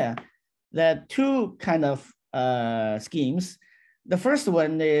compare the two kind of schemes. The first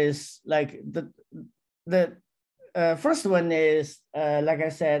one is like the first one is like I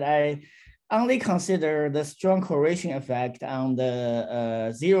said, I only consider the strong correlation effect on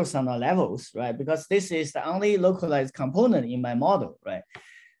the zero standard levels, right? Because this is the only localized component in my model, right?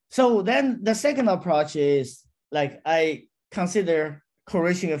 So then the second approach is like I consider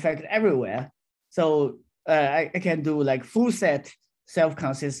correlation effect everywhere. So I can do like full set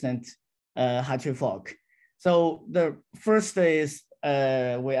self-consistent Hartree-Fock. So the first is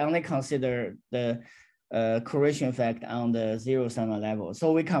we only consider the correlation effect on the zero-sum level.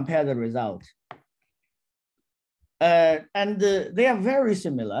 So we compare the result. And they are very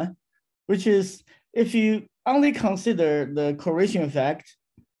similar, which is if you only consider the correlation effect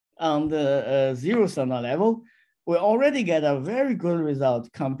on the zero-sum level, we already get a very good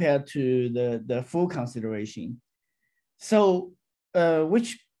result compared to the full consideration. So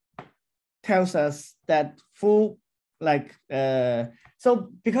which tells us that full, like, so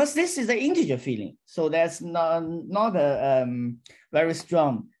because this is an integer filling, so that's not a very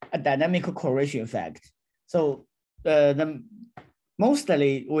strong dynamical correlation effect. So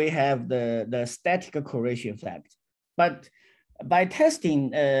mostly we have the static correlation effect, but by testing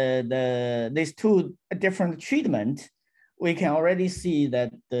these two different treatment, we can already see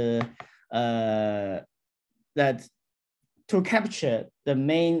that that to capture the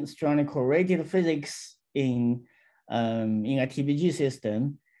main strongly correlated physics in a TPG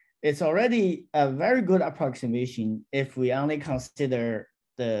system, it's already a very good approximation if we only consider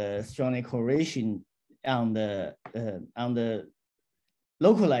the strongly correlation on the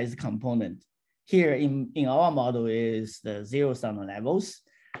localized component. Here in our model is the zero-sum levels.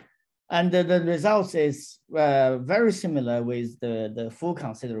 And the results is very similar with the full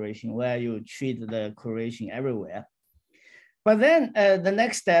consideration where you treat the correlation everywhere. But then the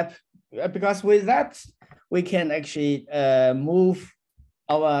next step, because with that, we can actually move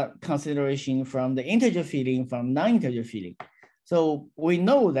our consideration from the integer filling from non-integer filling. So we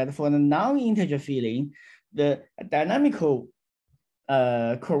know that for the non-integer filling, the dynamical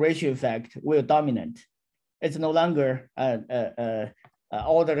correlation effect will dominate. It's no longer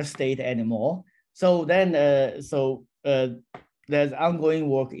ordered state anymore. So then, there's ongoing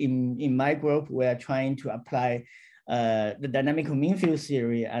work in my group. We're trying to apply the dynamical mean field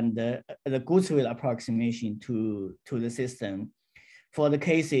theory and the Goodswil approximation to the system for the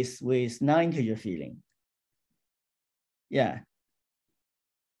cases with non-integer filling. Yeah.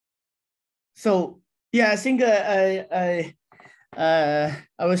 So yeah, I think I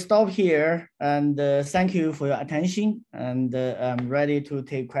will stop here and thank you for your attention, and I'm ready to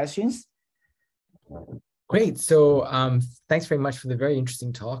take questions. Great. So thanks very much for the very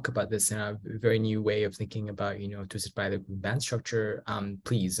interesting talk about this and a very new way of thinking about, twisted biaxial band structure.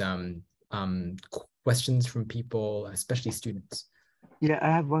 Please, questions from people, especially students. Yeah,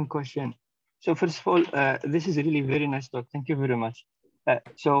 I have one question. So first of all, this is a really very nice talk. Thank you very much.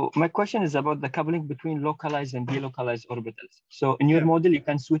 So my question is about the coupling between localized and delocalized orbitals. So in your model, you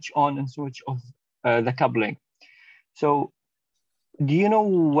can switch on and switch off the coupling. So do you know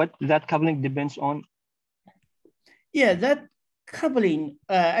what that coupling depends on? Yeah, that coupling,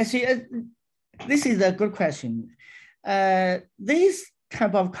 I see, this is a good question. This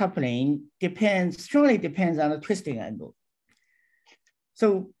type of coupling strongly depends on the twisting angle.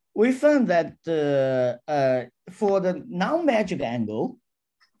 So we found that for the non-magic angle,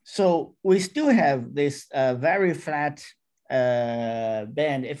 so we still have this very flat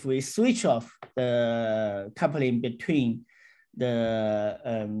band if we switch off the coupling between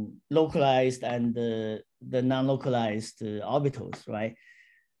the localized and the non-localized orbitals, right?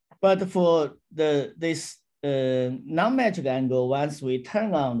 But for this non-magic angle, once we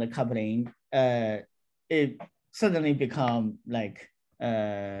turn on the coupling, it suddenly become like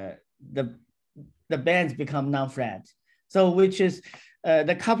the bands become non-flat. So which is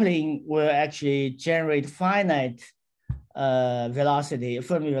the coupling will actually generate finite Fermi velocity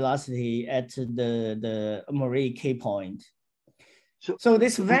at the Moire K point. So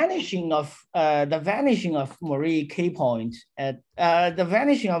this vanishing of Moire K point at the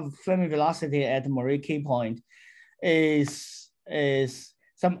vanishing of Fermi velocity at Moire K point is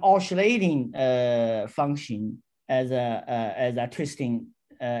some oscillating function as a twisting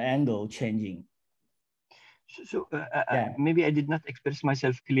angle changing. So maybe I did not express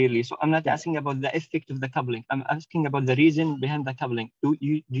myself clearly. So I'm not asking about the effect of the coupling. I'm asking about the reason behind the coupling. Do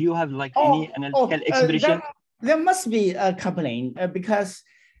you have like any analytical expression? There must be a coupling because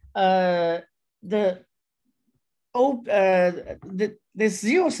the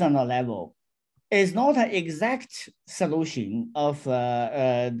zero-sum level is not an exact solution of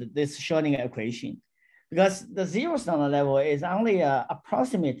this Schrödinger equation, because the zero-sum level is only an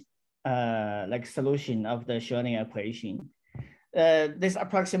approximate like solution of the Schrödinger equation. This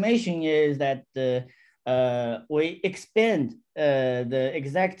approximation is that we expand the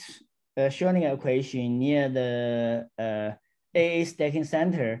exact Schrödinger equation near the AA stacking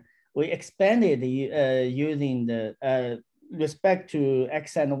center. We expanded using the respect to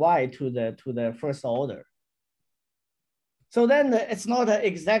x and y to the first order. So then it's not an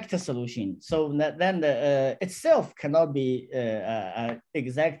exact solution. So then the itself cannot be an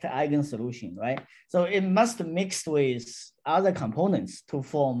exact eigen solution, right? So it must mix with other components to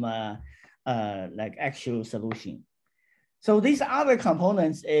form like actual solution. So these other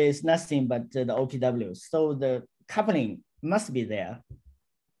components is nothing but the OPWs. So the coupling must be there.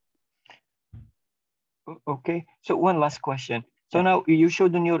 Okay, so one last question. So now you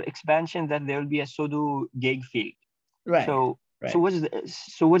showed in your expansion that there will be a pseudo gauge field. Right. So what's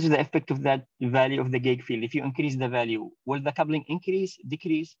the effect of that value of the gauge field? If you increase the value, will the coupling increase,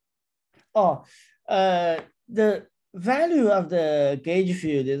 decrease? Oh, the value of the gauge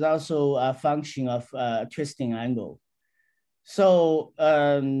field is also a function of twisting angle. So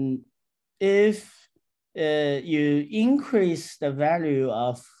if you increase the value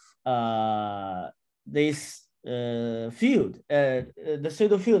of this field, the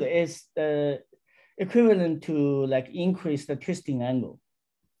pseudo field is equivalent to like increase the twisting angle.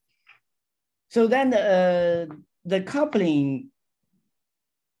 So then the coupling,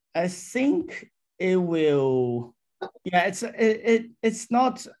 I think it will, it's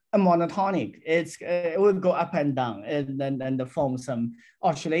not a monotonic. It will go up and down and then form some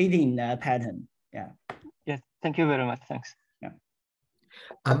oscillating pattern. Yeah. Yeah. Thank you very much. Thanks. Yeah.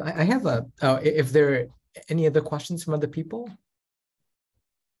 I have if there are any other questions from other people?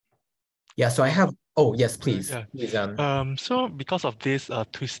 Yeah. So I have. Oh yes, please. Yeah. Please, so because of this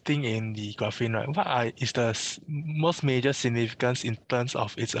twisting in the graphene, right, what is the most major significance in terms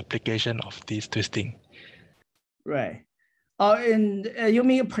of its application of this twisting? Right. You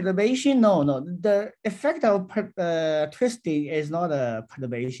mean perturbation? No. The effect of twisting is not a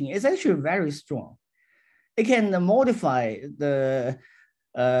perturbation. It's actually very strong. It can modify the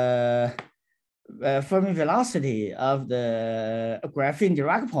Fermi velocity of the graphene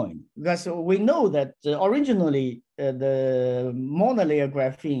Dirac point, because we know that originally the monolayer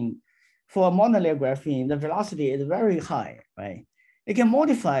graphene, for monolayer graphene, the velocity is very high, right? It can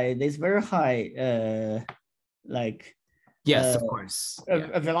modify this very high, yes, of course,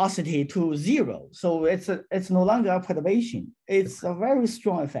 a velocity to 0. So it's no longer a perturbation. It's a very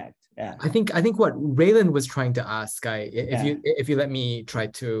strong effect. Yeah. I think what Raylan was trying to ask, if you let me try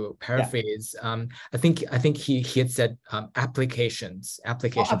to paraphrase, I think he had said applications.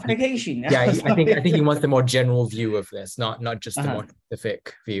 Application. Yeah, I think he wants the more general view of this, not just the more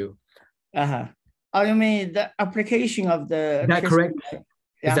specific view. Oh, you mean the application of the? Is that correct?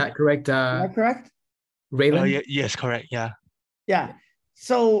 Is that correct? Is that correct? Raylan? Yes, correct. Yeah. Yeah.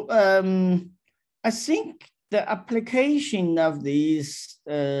 So I think the application of these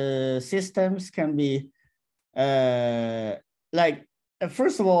systems can be first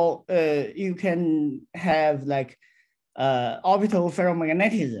of all, you can have like orbital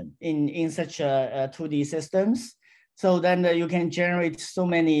ferromagnetism in such 2D systems. So then you can generate so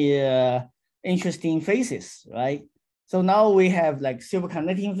many interesting phases, right? So now we have like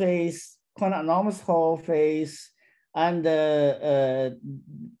superconducting phase, quantum anomalous Hall phase, and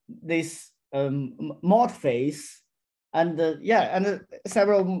this mod phase, and and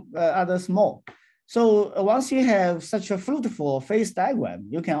several others more. So once you have such a fruitful phase diagram,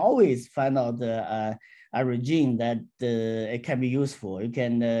 you can always find out a regime that it can be useful. You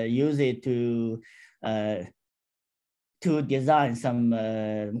can use it to design some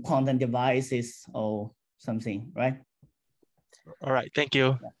quantum devices or something, right? All right, thank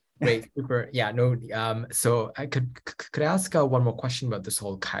you. Yeah. Great, super. Yeah, no. So I could I ask one more question about this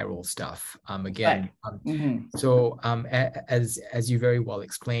whole chiral stuff? Again, right. So as you very well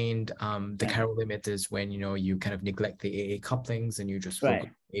explained, the chiral limit is when you kind of neglect the AA couplings and you just focus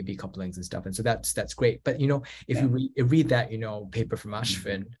on AB couplings and stuff, and so that's great. But if you read that paper from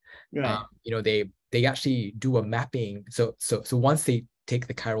Ashvin, they actually do a mapping. So once they take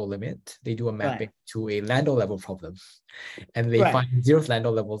the chiral limit, they do a mapping to a Landau level problem, and they find zeroth Landau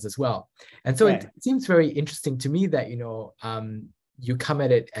levels as well. And so it seems very interesting to me that you come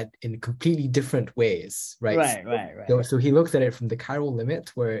at it in completely different ways, right? So he looks at it from the chiral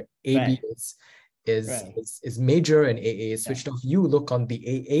limit, where AB is major and AA is switched off. You look on the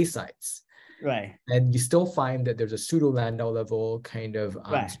AA sides. Right. And you still find that there's a pseudo Landau level kind of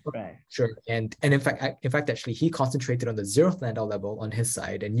structure. And in fact, actually, he concentrated on the zeroth Landau level on his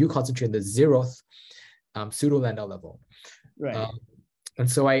side, and you concentrate on the zeroth pseudo Landau level. Right. And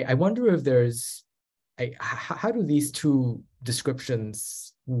so I wonder if there's, how do these two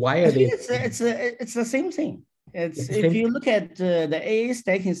descriptions, why are they? It's the same thing. If you look at the AA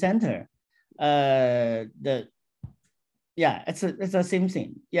stacking center, it's the same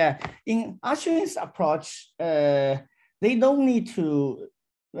thing. Yeah, in Ashwin's approach, they don't need to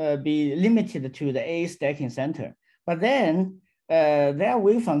be limited to the A stacking center. but then their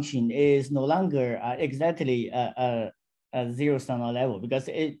wave function is no longer exactly a zero standard level, because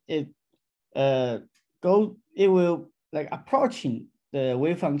it will like approaching the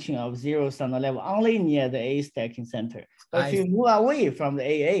wave function of zero standard level only near the A stacking center. But if you move away from the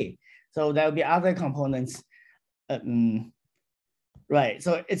AA, so there will be other components. Right,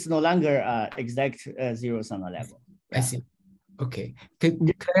 so it's no longer exact zero standard level. I see. Okay.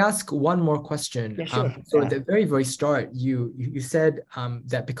 Can I ask one more question? Yeah, sure. So at the very, very start, you said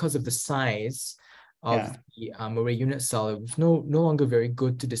that because of the size of the Moire unit cell, it was no longer very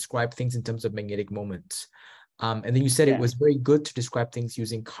good to describe things in terms of magnetic moment. And then you said it was very good to describe things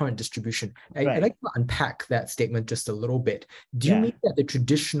using current distribution. I'd like to unpack that statement just a little bit. Do you mean that the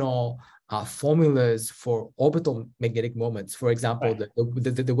traditional formulas for orbital magnetic moments, for example,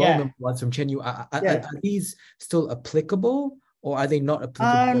 the well-known ones from Chen Yu, are these still applicable, or are they not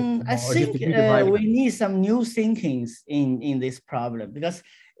applicable? I think we need some new thinkings in this problem, because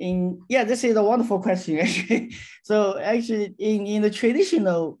this is a wonderful question actually. So actually in the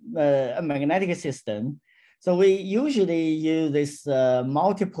traditional magnetic system, so we usually use this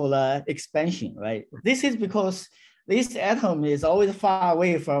multipolar expansion, right? This is because this atom is always far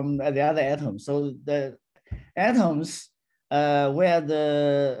away from the other atom. So the atoms where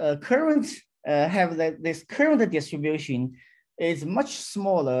the current have this current distribution is much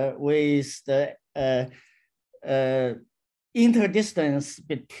smaller with the interdistance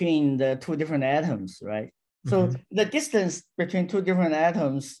between the two different atoms, right? So the distance between two different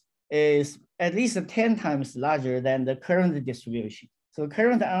atoms is at least 10 times larger than the current distribution. So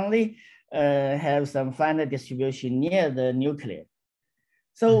current only have some finite distribution near the nucleus.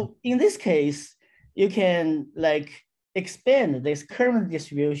 So in this case, you can like expand this current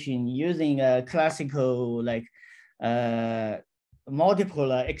distribution using a classical like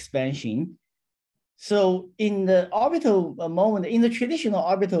multipolar expansion. So in the orbital moment, in the traditional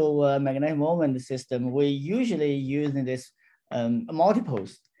orbital magnetic moment system, we usually use this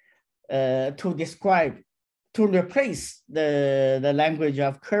multiples to replace the language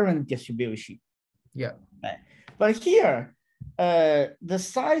of current distribution. Yeah. Right. But here, the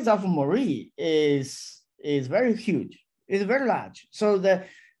size of Moire is very huge. It's very large. So the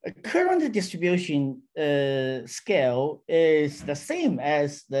current distribution scale is the same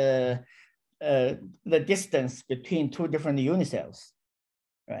as the distance between two different unit cells,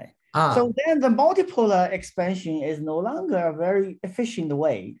 right? So then the multipolar expansion is no longer a very efficient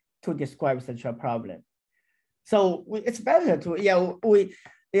way to describe such a problem. So it's better to,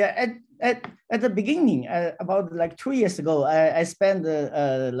 at the beginning, about like 2 years ago, I spent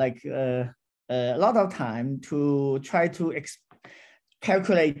a lot of time to try to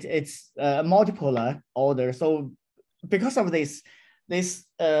calculate its multipolar order. So because of this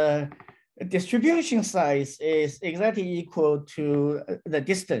distribution size is exactly equal to the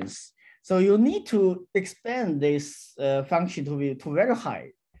distance. So you need to expand this function to very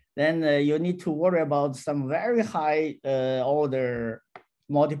high. Then you need to worry about some very high order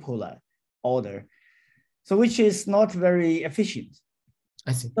multipolar order, so which is not very efficient.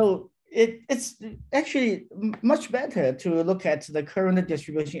 I see. So it's actually much better to look at the current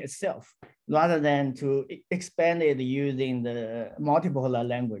distribution itself rather than to expand it using the multipolar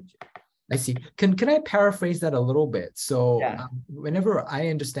language. I see. Can I paraphrase that a little bit? So whenever I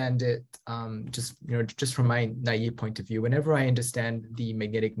understand it, just from my naive point of view, whenever I understand the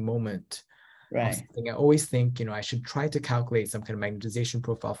magnetic moment of something, I always think, I should try to calculate some kind of magnetization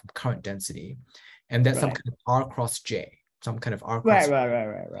profile from current density, and that's some kind of R cross J, some kind of R cross J.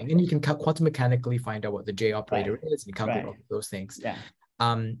 Right. And you can quantum mechanically find out what the J operator is, and you calculate all of those things.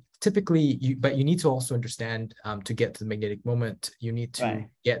 Typically, you need to also understand to get to the magnetic moment, you need to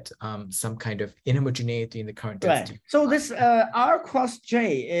get some kind of inhomogeneity in the current density. So this R cross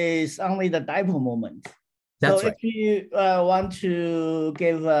J is only the dipole moment. That's if you want to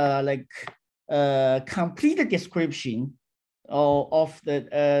give complete description of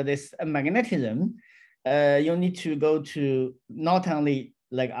this magnetism, you need to go to not only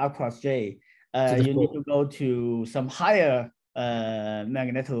like R cross J, you need to go to some higher higher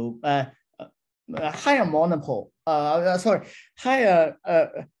monopole, higher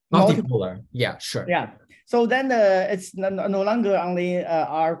multipolar. Yeah, sure. Yeah. So then it's no longer only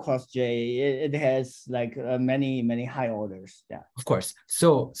R cross J. It has like many high orders. Yeah. Of course.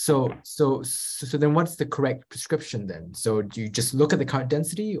 So then what's the correct prescription then? So do you just look at the current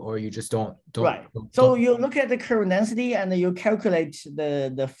density, or you just don't? So you look at the current density and you calculate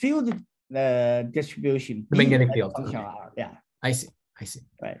the field distribution. The magnetic field. Yeah. I see.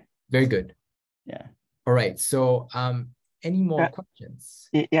 Right. Very good. Yeah. All right. So any more questions?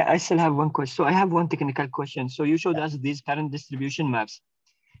 Yeah, I still have one question. So I have one technical question. So you showed us these current distribution maps.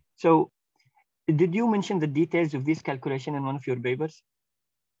 So did you mention the details of this calculation in one of your papers?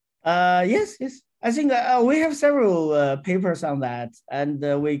 Yes. I think we have several papers on that, and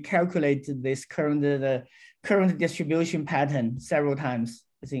we calculated this current distribution pattern several times.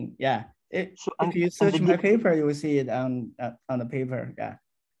 I think, yeah. If you search my paper, you will see it on the paper. Yeah.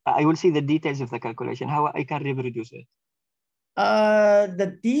 I will see the details of the calculation. How I can reproduce it?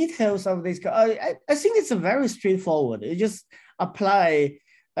 The details of this, I think it's a very straightforward. You just apply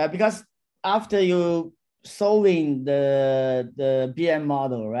because after you solving the BM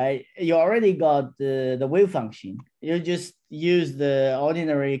model, right? You already got the wave function. You just use the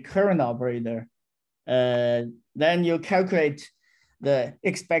ordinary current operator. Then you calculate the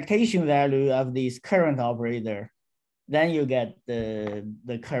expectation value of this current operator. Then you get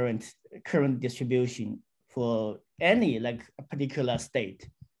the current distribution for any like a particular state.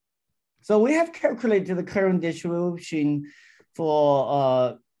 So we have calculated the current distribution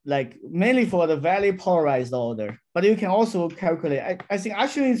for like mainly for the valley polarized order, but you can also calculate, I think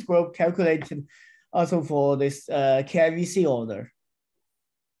Ashwin's group calculated also for this KIVC order.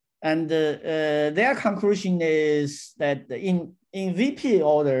 And their conclusion is that in VP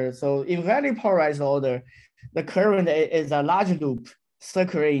order, so in valley polarized order, the current is a large loop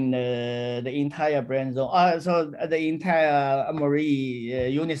circling the entire brane zone, so the entire Moire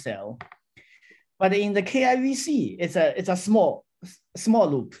unit cell. But in the KIVC, it's a small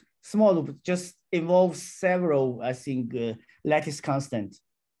loop. Small loop just involves several, I think, lattice constant.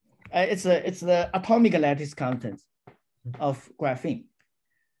 It's the atomic lattice constant of graphene.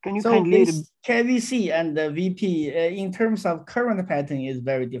 Can you so this KIVC and the VP in terms of current pattern is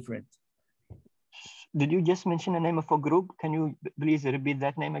very different. Did you just mention the name of a group? Can you please repeat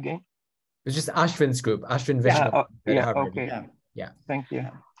that name again? It's just Ashwin's group, Ashwin Vishnu. Okay. Yeah. Thank you.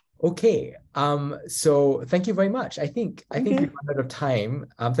 Okay, so thank you very much. I think we've run out of time.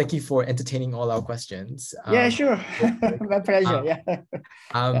 Thank you for entertaining all our questions. Yeah, sure. My pleasure.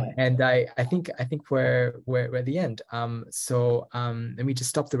 And I think we're at the end. So let me just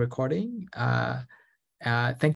stop the recording. Thank